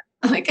can't say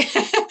that. Like,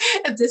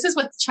 if this is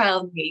what the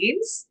child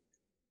needs,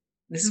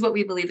 this is what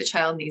we believe the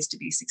child needs to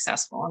be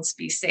successful and to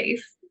be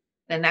safe,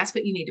 then that's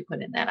what you need to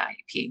put in that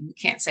IEP. You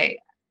can't say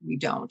we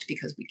don't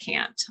because we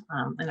can't.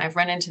 And I've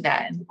run into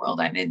that in the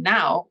world I'm in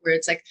now, where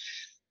it's like,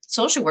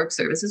 social work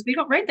services, we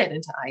don't write that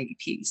into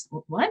IEPs.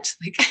 What?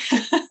 Like,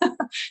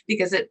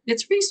 because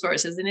it's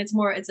resources and it's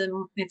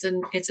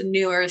a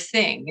newer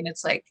thing. And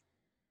it's like,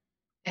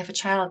 if a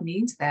child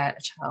needs that,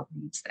 a child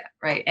needs that,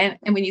 right? And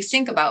when you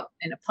think about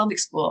in a public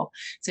school,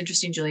 it's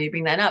interesting, Julia, you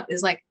bring that up,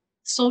 is like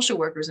social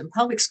workers in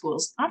public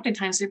schools,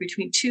 oftentimes they're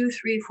between 2,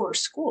 3, 4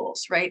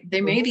 schools, right?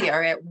 They maybe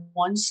are at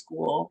one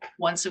school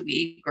once a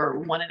week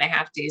or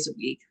 1.5 days a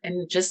week,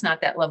 and just not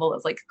that level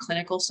of like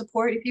clinical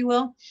support, if you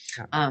will.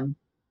 Yeah.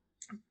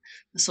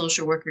 The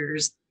social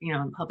workers,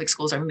 in public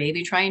schools are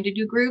maybe trying to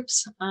do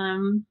groups,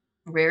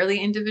 rarely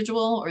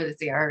individual, or that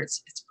they are,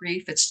 it's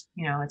brief. It's,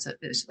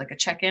 it's like a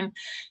check-in.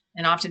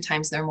 And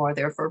oftentimes they're more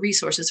there for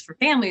resources for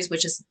families,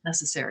 which is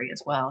necessary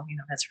as well.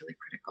 That's really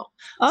critical.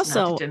 So not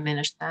Also, to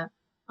diminish that.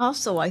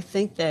 Also, I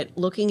think that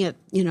looking at,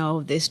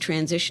 this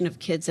transition of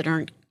kids that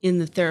aren't in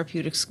the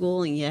therapeutic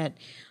schooling yet,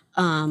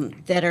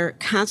 that are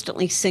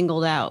constantly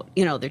singled out,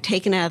 they're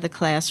taken out of the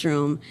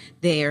classroom.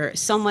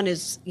 Someone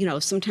is,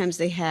 sometimes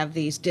they have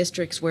these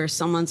districts where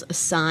someone's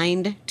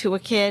assigned to a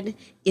kid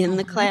in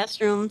the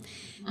classroom.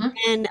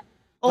 And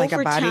Like a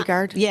over time,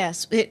 bodyguard?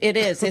 yes, it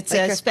is. It's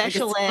a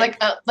special ed,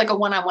 like a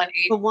one-on-one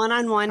aid. a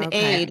one-on-one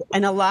Okay. aid.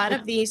 And a lot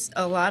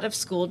of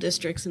school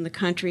districts in the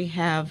country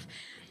have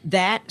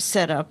that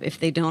set up if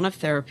they don't have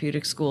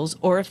therapeutic schools,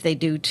 or if they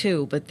do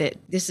too, but that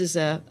this is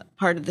a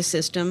part of the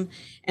system.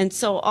 And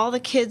so all the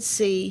kids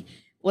see,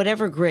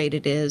 whatever grade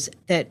it is,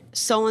 that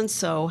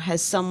so-and-so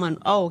has someone,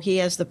 he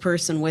has the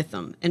person with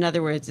them. In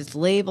other words, it's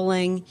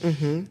labeling.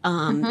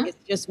 It's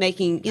just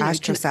making,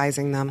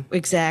 Ostracizing them.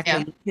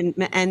 Exactly.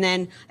 Yeah. And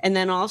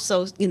then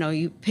also,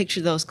 you picture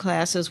those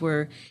classes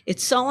where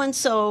it's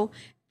so-and-so,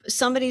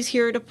 somebody's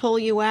here to pull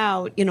you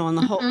out, and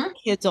the whole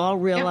kids all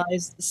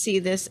realize, see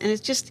this, and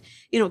it's just,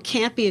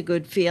 can't be a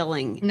good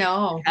feeling.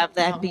 No, have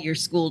that be your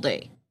school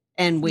day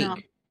and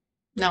week.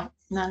 No,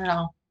 not at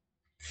all.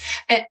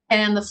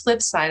 And the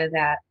flip side of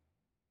that,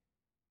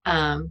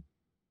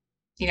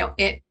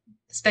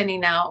 spending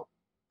now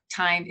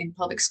time in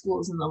public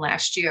schools in the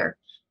last year,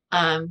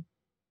 a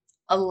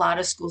lot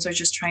of schools are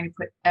just trying to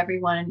put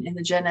everyone in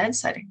the gen ed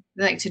setting,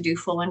 like to do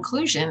full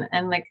inclusion.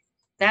 And like,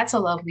 that's a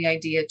lovely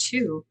idea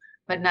too,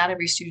 but not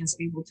every student's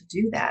able to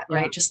do that,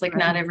 right? Just like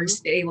not every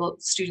student's able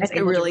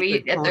to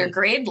read at their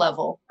grade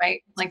level,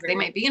 right? Like they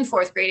might be in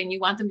fourth grade and you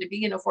want them to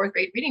be in a fourth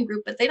grade reading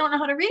group, but they don't know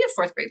how to read at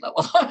fourth grade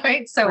level,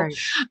 right? So,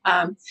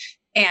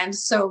 and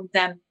so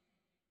then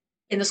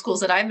in the schools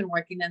that I've been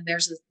working in,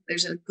 there's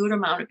a good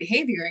amount of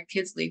behavior in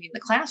kids leaving the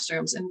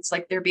classrooms. And it's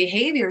like their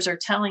behaviors are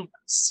telling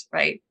us,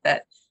 right,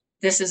 that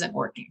this isn't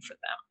working for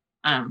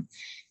them.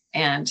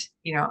 And,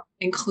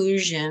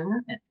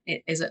 inclusion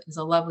is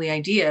a lovely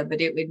idea, but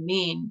it would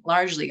mean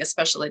largely a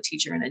special ed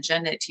teacher and a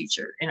gen ed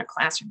teacher in a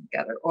classroom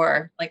together.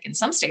 Or like in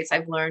some states,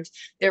 I've learned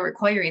they're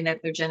requiring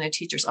that their gen ed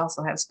teachers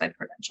also have SPED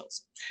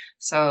credentials,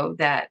 so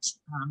that,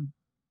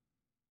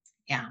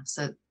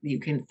 so you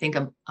can think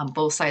on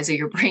both sides of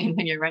your brain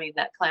when you're running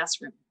that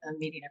classroom and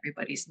meeting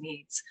everybody's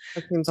needs.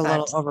 It seems a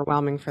little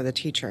overwhelming for the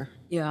teacher.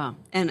 Yeah.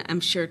 And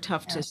I'm sure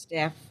tough to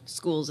staff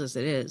schools as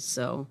it is.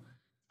 So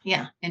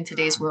yeah, in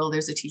today's world,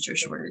 there's a teacher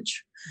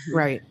shortage.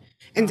 Right.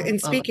 And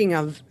speaking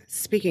of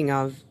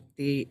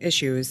the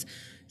issues,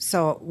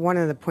 so one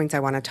of the points I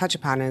want to touch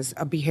upon is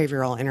a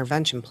behavioral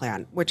intervention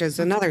plan, which is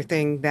another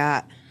thing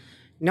that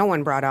no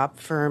one brought up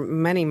for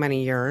many,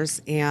 many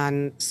years.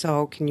 And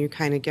so can you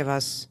kind of give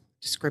us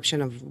a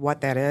description of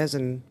what that is?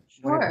 And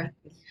Sure.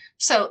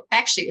 So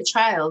actually a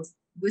child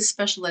with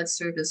special ed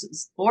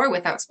services or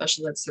without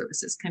special ed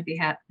services can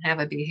have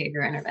a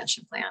behavior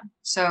intervention plan.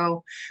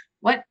 So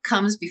what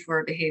comes before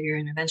a behavior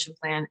intervention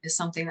plan is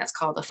something that's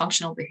called a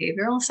functional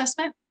behavioral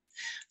assessment.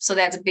 So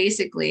that's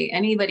basically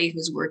anybody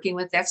who's working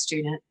with that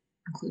student,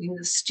 including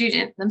the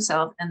student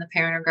themselves and the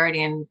parent or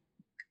guardian,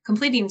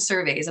 completing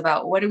surveys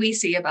about what do we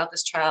see about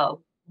this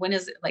child? When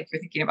is it, like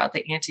you're thinking about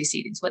the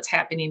antecedents, what's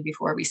happening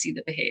before we see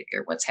the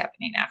behavior, what's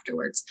happening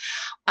afterwards.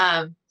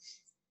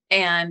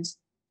 And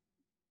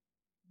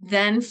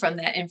then from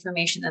that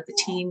information that the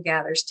team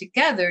gathers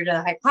together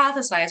to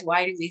hypothesize,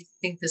 why do we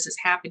think this is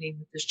happening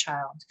with this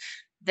child?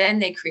 Then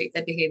they create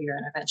the behavior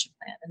intervention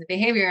plan. And the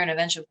behavior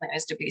intervention plan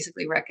is to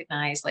basically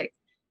recognize, like,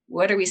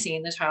 what are we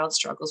seeing the child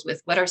struggles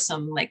with? What are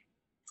some like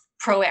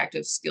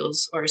proactive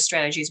skills or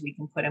strategies we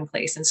can put in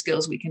place and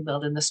skills we can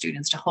build in the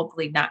students to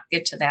hopefully not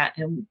get to that?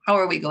 And how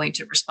are we going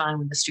to respond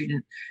when the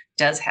student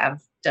does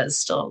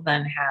still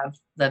then have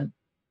the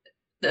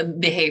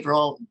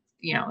behavioral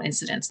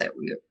incidents that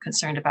we're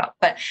concerned about.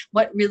 But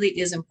what really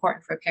is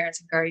important for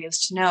parents and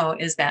guardians to know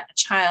is that a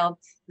child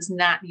does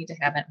not need to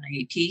have an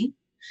IEP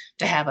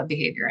to have a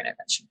behavior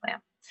intervention plan.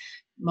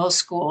 Most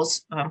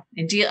schools,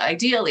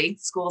 ideally,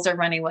 schools are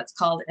running what's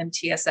called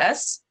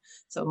MTSS,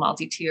 so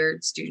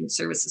multi-tiered student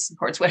services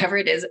supports, whatever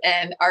it is,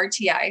 and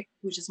RTI,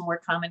 which is a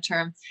more common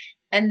term.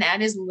 And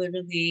that is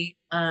literally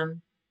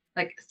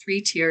like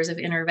 3 tiers of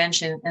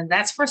intervention. And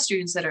that's for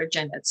students that are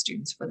gen ed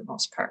students for the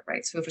most part,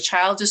 right? So if a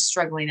child is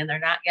struggling and they're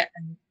not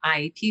getting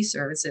IEP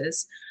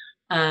services,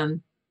 a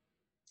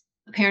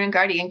parent and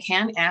guardian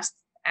can ask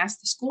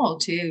the school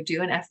to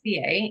do an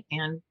FBA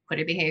and put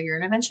a behavior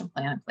intervention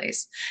plan in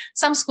place.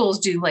 Some schools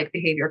do like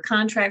behavior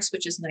contracts,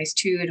 which is nice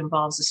too. It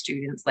involves the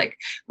students, like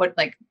what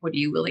are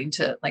you willing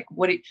to, like,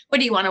 what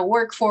do you want to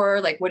work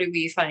for? Like, what do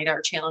we find our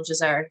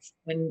challenges are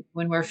when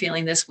we're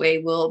feeling this way,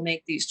 we'll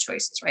make these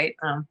choices, right?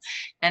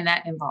 And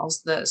that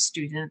involves the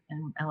student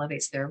and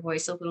elevates their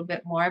voice a little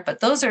bit more.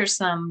 But those are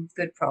some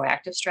good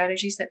proactive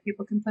strategies that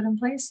people can put in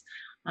place.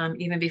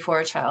 Even before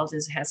a child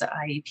has an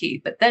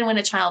IEP. But then when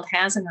a child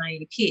has an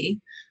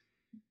IEP,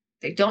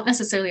 they don't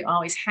necessarily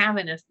always have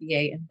an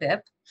FBA and BIP.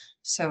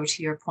 So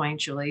to your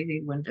point, Julie,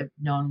 they wouldn't have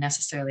known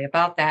necessarily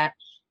about that.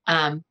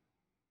 And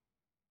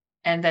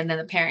then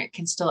the parent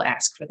can still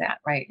ask for that,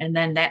 right? And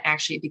then that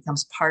actually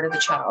becomes part of the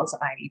child's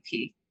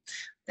IEP.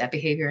 That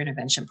behavior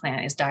intervention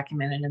plan is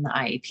documented in the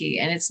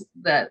IEP, and it's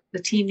the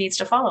team needs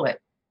to follow it.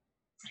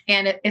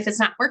 And if it's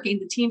not working,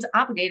 the team's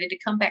obligated to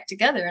come back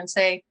together and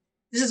say,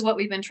 this is what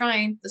we've been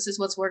trying. This is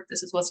what's worked.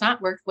 This is what's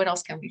not worked. What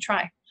else can we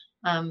try?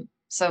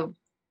 So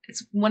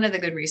it's one of the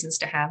good reasons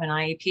to have an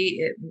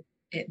IEP.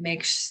 It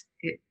makes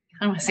it,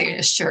 I don't want to say it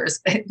assures,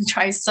 but it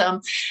tries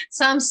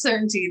some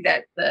certainty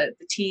that the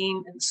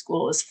team and the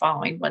school is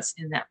following what's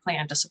in that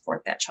plan to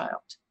support that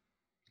child.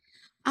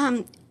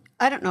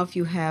 I don't know if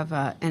you have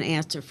an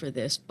answer for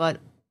this, but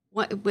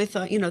with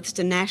it's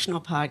a national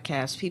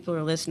podcast. People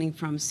are listening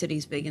from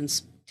cities, big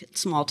and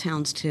small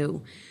towns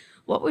too.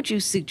 What would you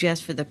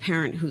suggest for the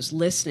parent who's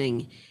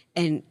listening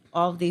and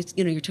all of these,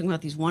 you're talking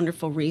about these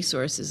wonderful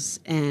resources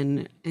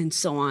and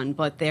so on,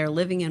 but they're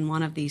living in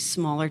one of these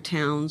smaller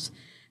towns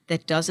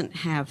that doesn't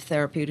have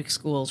therapeutic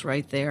schools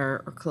right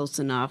there or close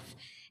enough,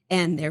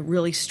 and they're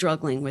really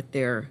struggling with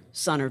their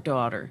son or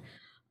daughter.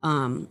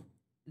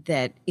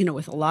 That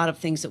with a lot of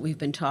things that we've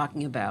been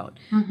talking about,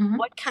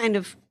 what kind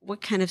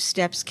of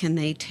steps can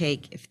they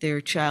take if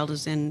their child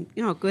is in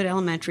a good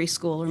elementary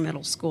school or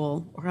middle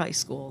school or high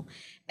school,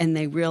 and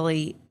they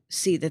really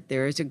see that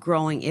there is a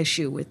growing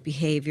issue with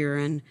behavior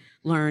and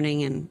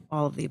learning and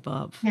all of the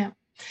above? Yeah.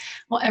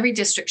 Well, every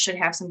district should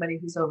have somebody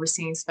who's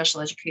overseeing special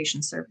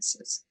education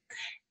services.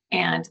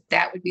 And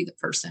that would be the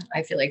person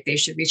I feel like they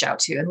should reach out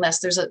to, unless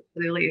there's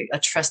really a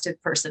trusted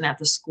person at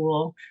the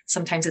school.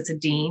 Sometimes it's a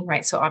dean,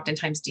 right? So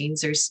oftentimes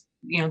deans are,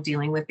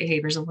 dealing with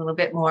behaviors a little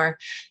bit more.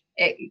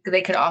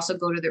 They could also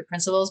go to their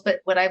principals.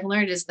 But what I've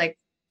learned is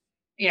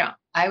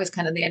I was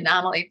kind of the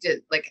anomaly.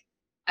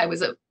 I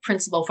was a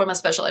principal from a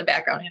special ed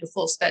background in a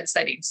full sped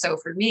setting. So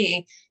for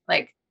me,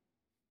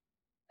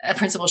 a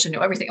principal should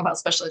know everything about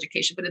special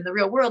education, but in the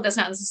real world, that's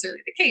not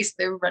necessarily the case.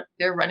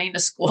 They're running a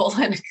school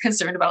and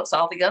concerned about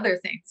solving other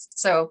things.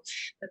 So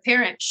the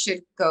parent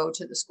should go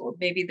to the school.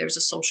 Maybe there's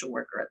a social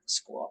worker at the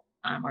school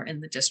or in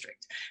the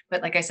district.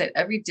 But like I said,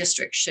 every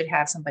district should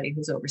have somebody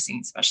who's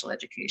overseeing special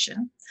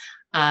education.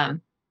 And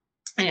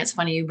it's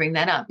funny you bring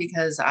that up,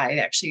 because I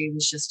actually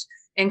was just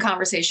in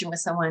conversation with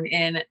someone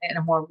in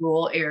a more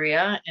rural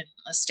area in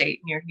a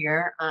state near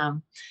here,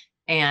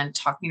 and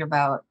talking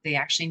about they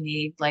actually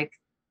need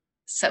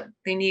so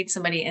they need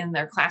somebody in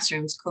their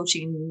classrooms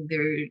coaching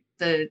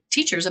the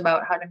teachers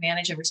about how to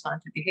manage and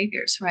respond to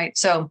behaviors, right?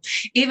 So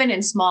even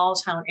in small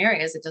town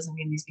areas, it doesn't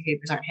mean these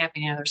behaviors aren't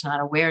happening or there's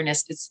not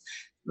awareness. It's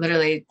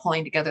literally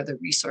pulling together the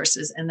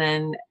resources and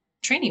then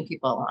training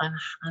people on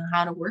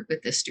how to work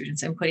with the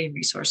students and putting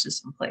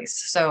resources in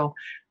place. So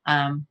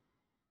I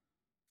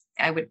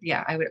would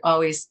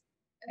always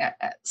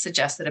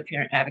suggest that a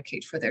parent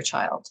advocate for their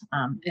child.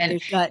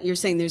 And you're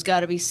saying there's got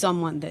to be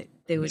someone that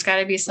they would. There's got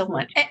to be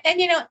someone,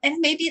 and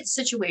maybe it's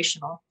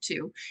situational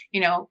too.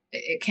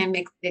 It can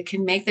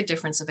make the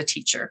difference of a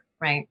teacher,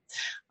 right?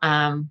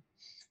 On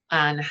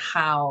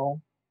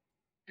how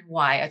and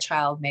why a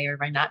child may or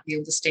may not be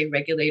able to stay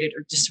regulated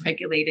or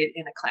dysregulated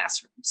in a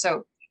classroom.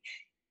 So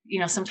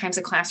sometimes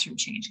a classroom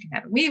change can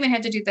happen. We even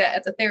had to do that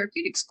at the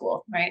therapeutic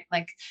school, right?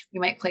 We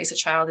might place a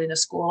child in a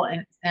school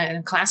and in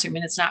a classroom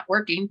and it's not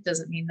working.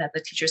 Doesn't mean that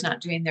the teacher's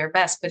not doing their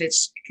best, but it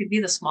could be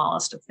the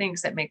smallest of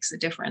things that makes a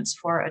difference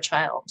for a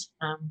child.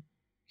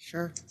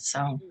 Sure.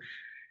 So,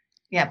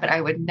 yeah, but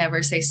I would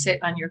never say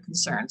sit on your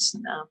concerns.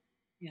 No.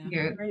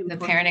 Yeah, the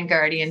parent and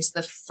guardian's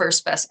the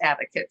first best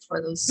advocate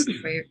for the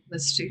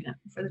student,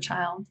 for the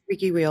child.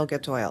 Squeaky wheel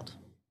gets oiled.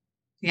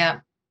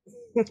 Yeah.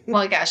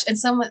 Well, gosh, and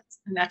someone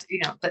not,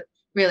 but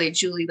really,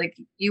 Julie,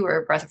 you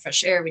were a breath of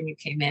fresh air when you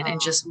came in, and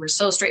just were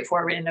so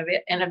straightforward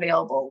and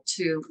available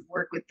to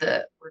work with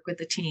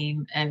the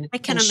team and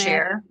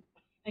share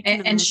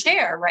and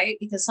share, right?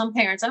 Because some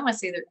parents, I don't want to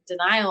say they're in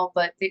denial,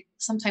 but they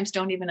sometimes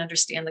don't even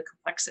understand the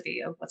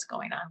complexity of what's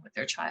going on with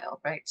their child,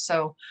 right?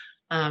 So,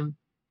 I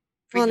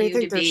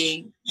think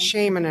there's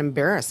shame and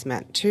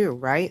embarrassment too,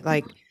 right?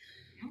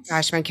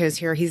 Gosh, my kid's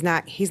here. He's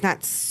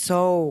not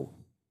so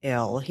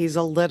ill. He's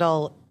a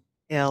little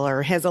ill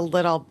or has a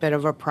little bit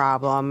of a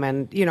problem,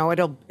 and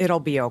it'll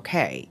be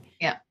okay.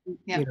 Yeah.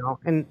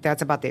 And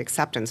that's about the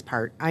acceptance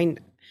part. I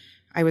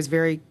was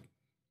very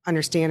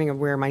understanding of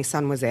where my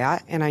son was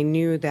at, and I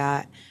knew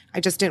that I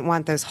just didn't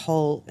want this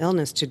whole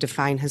illness to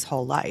define his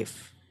whole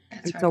life.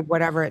 That's right. So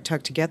whatever it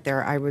took to get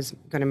there, I was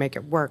going to make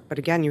it work. But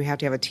again, you have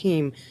to have a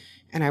team,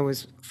 and I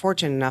was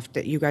fortunate enough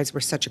that you guys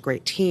were such a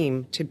great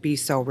team to be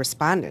so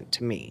respondent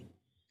to me.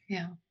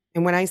 Yeah.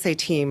 And when I say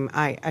team,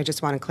 I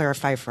just want to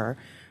clarify for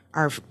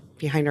our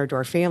behind our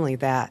door family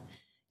that,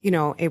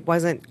 it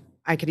wasn't,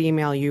 I could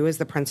email you as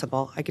the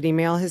principal, I could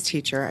email his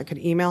teacher, I could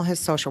email his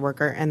social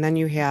worker, and then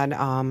you had,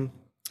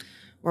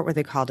 what were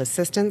they called?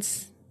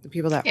 Assistants? The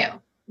people that... Yeah,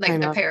 the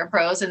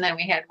parapros, and then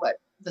we had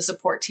the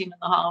support team in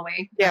the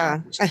hallway.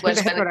 Yeah.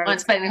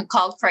 Once been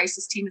called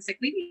crisis team. It's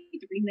we need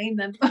to rename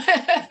them.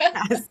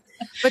 Yes.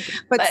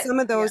 But some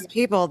of those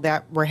people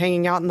that were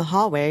hanging out in the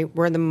hallway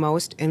were the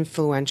most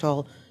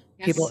influential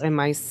people in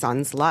my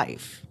son's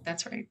life.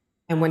 That's right.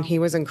 And when he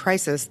was in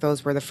crisis,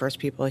 those were the first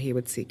people he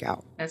would seek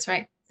out. That's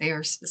right. They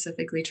are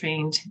specifically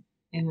trained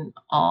in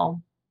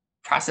all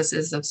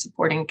processes of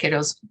supporting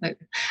kiddos. I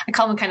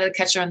call them kind of the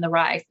catcher in the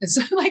rye. It's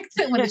like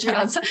when the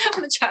child's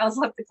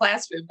left the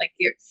classroom, like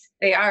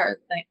they are,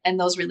 and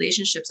those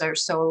relationships are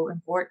so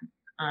important.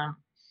 I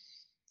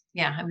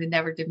would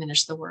never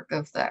diminish the work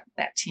of that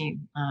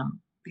team,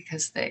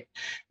 because they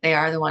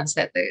are the ones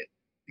that they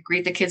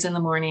greet the kids in the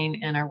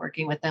morning and are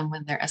working with them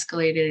when they're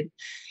escalated.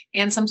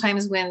 And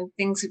sometimes when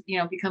things,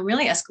 become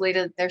really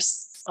escalated,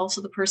 there's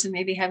also the person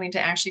maybe having to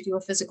actually do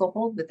a physical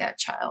hold with that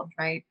child,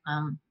 right?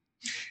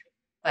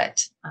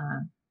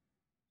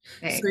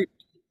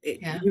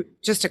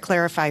 Just to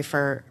clarify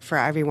for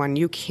everyone,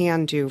 you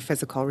can do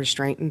physical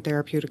restraint in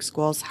therapeutic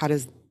schools. How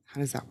does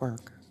that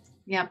work?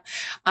 Yeah.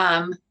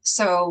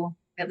 So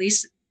at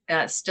least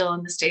still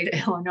in the state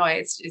of Illinois,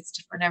 it's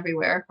different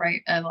everywhere,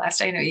 right? And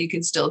last I know, you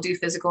can still do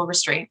physical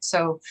restraint.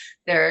 So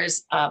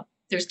there's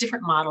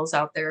different models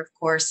out there, of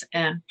course.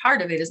 And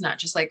part of it is not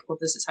just like, well,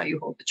 this is how you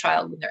hold the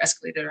child when they're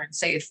escalated or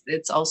unsafe.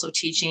 It's also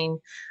teaching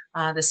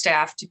the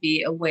staff to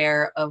be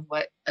aware of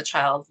what a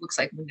child looks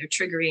like when they're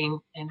triggering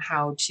and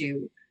how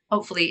to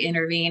hopefully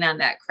intervene on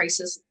that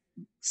crisis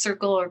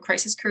circle or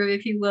crisis curve,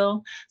 if you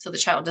will, so the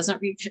child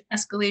doesn't reach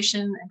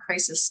escalation and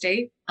crisis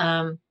state.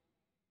 And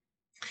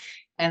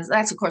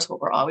that's, of course,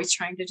 what we're always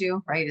trying to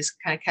do, right, is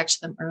kind of catch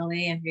them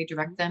early and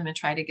redirect them and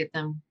try to get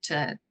them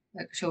to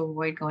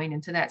avoid going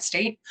into that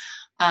state.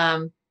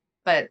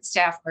 But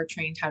staff are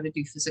trained how to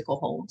do physical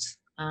holds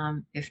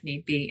if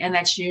need be. And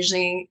that's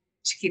usually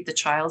to keep the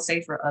child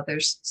safe or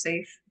others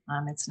safe.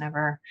 It's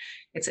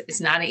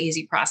not an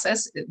easy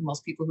process.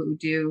 Most people who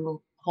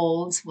do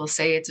holds will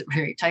say it's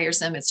very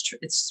tiresome.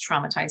 It's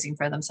traumatizing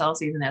for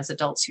themselves, even as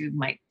adults who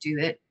might do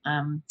it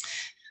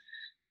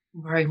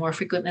very more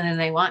frequently than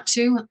they want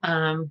to.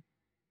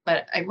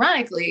 But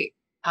ironically,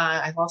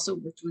 I've also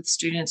worked with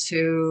students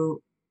who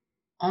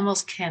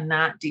almost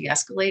cannot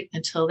de-escalate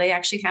until they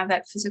actually have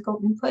that physical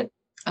input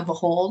of a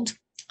hold.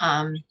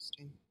 And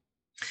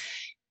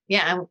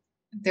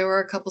there were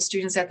a couple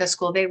students at the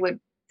school, they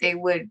would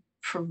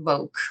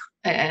provoke,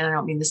 and I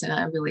don't mean this in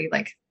a really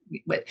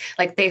but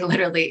like they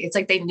literally, it's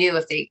like they knew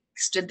if they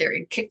stood there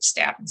and kicked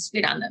staff and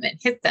spit on them and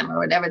hit them or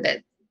whatever,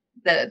 that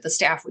the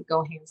staff would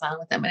go hands on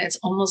with them. And it's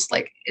almost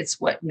like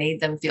it's what made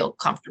them feel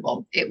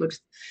comfortable. It would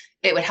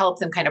help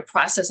them kind of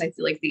process, I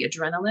feel like, the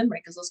adrenaline,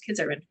 right? Because those kids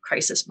are in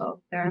crisis mode.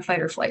 They're in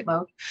fight or flight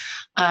mode.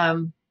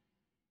 And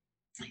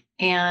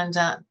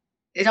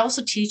it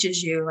also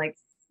teaches you, like,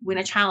 when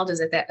a child is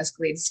at that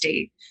escalated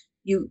state,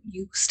 you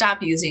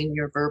stop using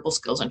your verbal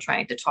skills and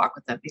trying to talk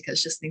with them,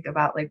 because just think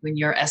about, like, when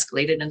you're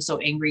escalated and so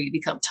angry, you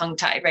become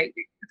tongue-tied, right?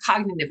 Your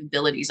cognitive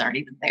abilities aren't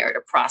even there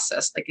to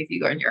process. Like, if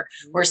you are on your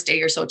worst day,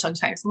 you're so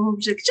tongue-tied,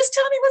 just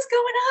tell me what's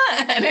going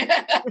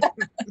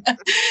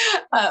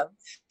on.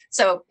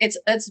 So it's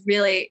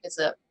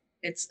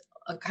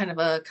a kind of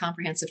a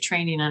comprehensive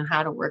training on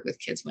how to work with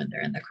kids when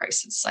they're in the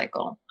crisis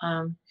cycle.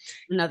 I'm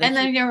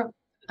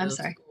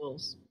sorry.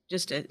 Schools.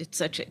 It's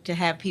such to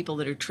have people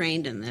that are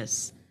trained in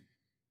this.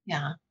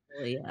 Yeah.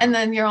 Really, And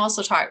then you're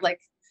also taught, like,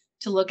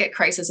 to look at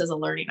crisis as a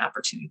learning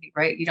opportunity,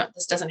 right?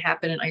 This doesn't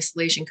happen in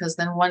isolation, because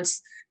then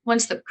once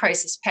the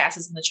crisis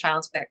passes and the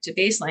child's back to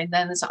baseline,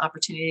 then there's an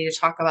opportunity to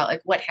talk about, like,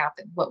 what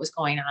happened, what was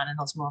going on in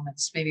those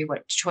moments, maybe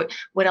what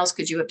else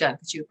could you have done?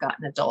 Could you have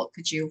gotten an adult?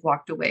 Could you have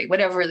walked away?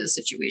 Whatever the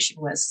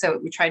situation was. So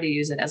we try to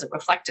use it as a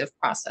reflective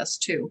process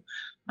too,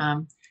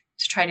 to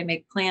try to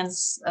make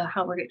plans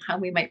how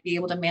we might be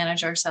able to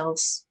manage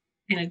ourselves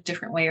in a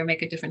different way or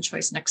make a different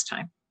choice next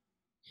time.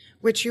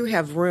 Which you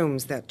have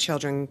rooms that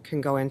children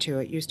can go into.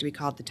 It used to be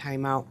called the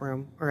timeout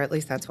room, or at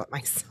least that's what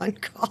my son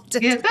called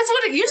it. Yeah, that's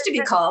what it used to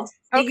be called.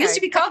 Okay. It used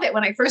to be called it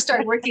when I first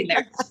started working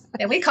there.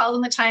 And we called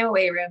them the time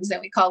away rooms.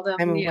 Then we called them,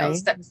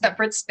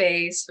 separate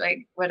space,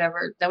 like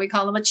whatever. Then we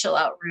call them a chill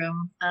out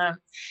room.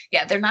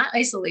 They're not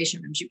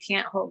isolation rooms. You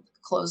can't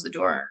close the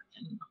door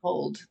and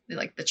hold,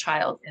 like, the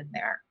child in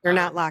there. They're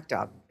not locked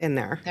up in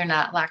there. They're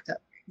not locked up.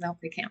 No,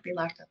 they can't be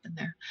locked up in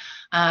there.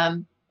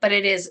 But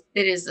it is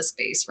the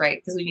space, right?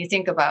 Because when you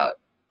think about,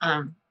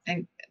 and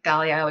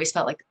golly, I always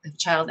felt like the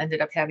child ended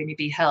up having to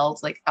be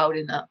held, like, out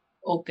in the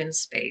open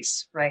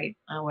space, right?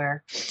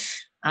 Where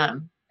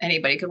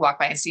anybody could walk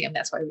by and see him.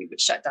 That's why we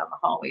would shut down the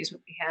hallways when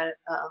we had,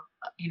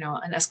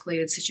 an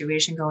escalated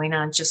situation going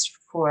on, just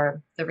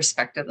for the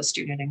respect of the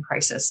student in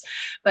crisis.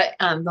 But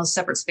those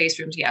separate space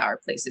rooms, are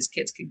places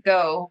kids could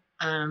go.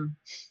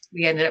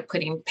 We ended up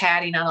putting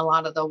padding on a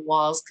lot of the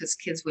walls, because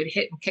kids would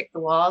hit and kick the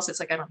walls. It's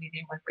like, I don't need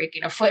anyone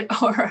breaking a foot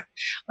or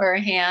a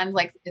hand.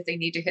 Like, if they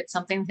need to hit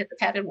something, hit the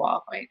padded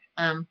wall, right?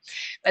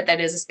 But that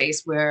is a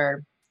space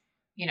where,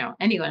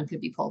 anyone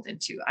could be pulled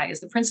into. I, as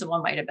the principal,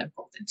 might have been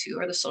pulled into,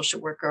 or the social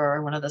worker,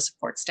 or one of the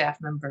support staff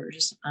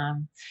members,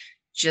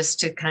 just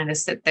to kind of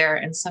sit there.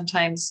 And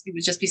sometimes it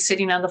would just be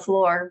sitting on the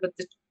floor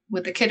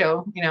with the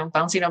kiddo,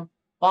 bouncing a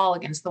ball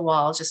against the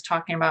wall, just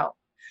talking about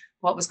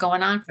what was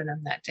going on for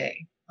them that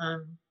day.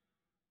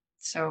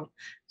 So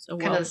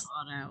well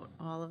thought out,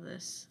 all of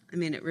this. I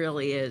mean, it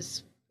really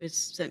is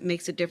It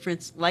makes a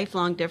difference,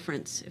 lifelong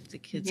difference, if the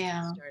kids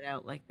Yeah. can start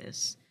out like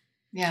this.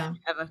 Yeah.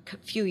 Have a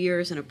few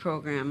years in a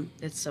program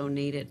that's so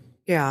needed.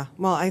 Yeah.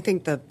 Well, I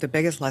think the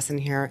biggest lesson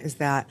here is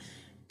that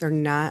they're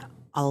not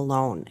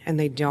alone and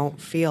they don't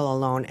feel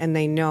alone. And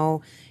they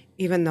know,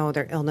 even though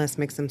their illness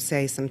makes them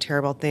say some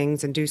terrible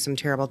things and do some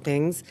terrible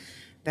things,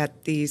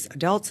 that these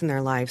adults in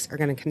their lives are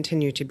going to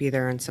continue to be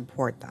there and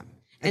support them.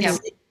 And Yeah.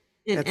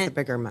 that's the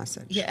bigger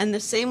message. Yeah, and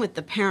the same with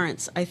the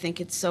parents. I think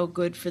it's so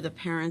good for the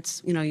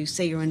parents. You know, you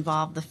say you're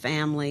involved the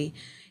family.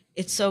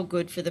 It's so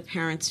good for the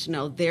parents to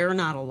know they're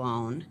not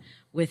alone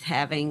with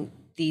having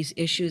these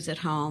issues at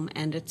home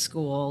and at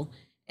school,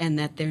 and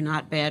that they're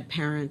not bad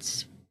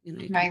parents. You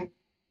know, Right.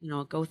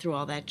 Go through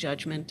all that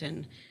judgment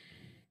and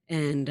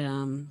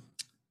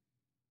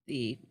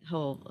the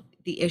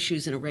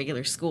issues in a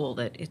regular school.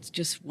 That it's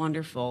just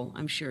wonderful,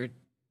 I'm sure,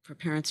 for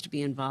parents to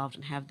be involved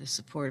and have the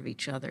support of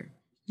each other.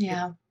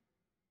 Yeah.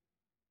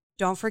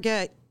 Don't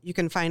forget, you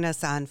can find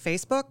us on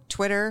Facebook,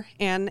 Twitter,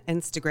 and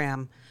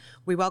Instagram.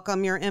 We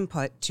welcome your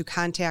input. To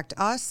contact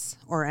us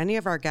or any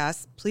of our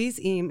guests, please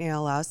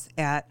email us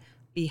at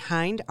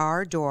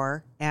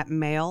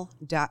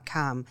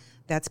behindourdoor@mail.com.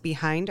 That's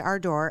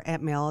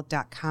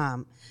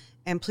behindourdoor@mail.com.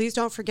 And please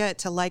don't forget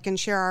to like and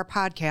share our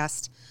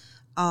podcast.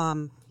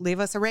 Leave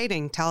us a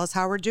rating. Tell us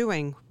how we're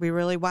doing. We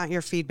really want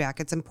your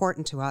feedback. It's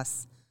important to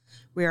us.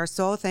 We are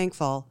so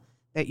thankful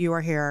that you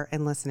are here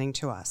and listening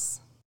to us.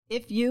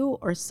 If you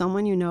or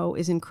someone you know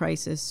is in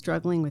crisis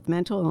struggling with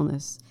mental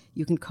illness,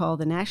 you can call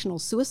the National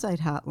Suicide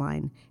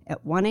Hotline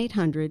at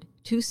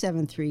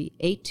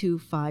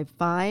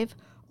 1-800-273-8255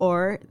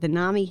 or the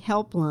NAMI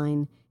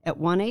Helpline at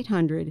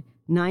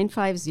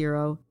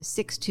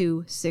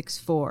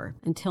 1-800-950-6264.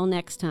 Until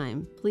next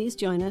time, please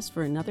join us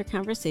for another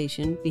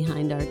conversation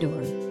behind our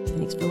door.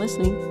 Thanks for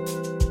listening.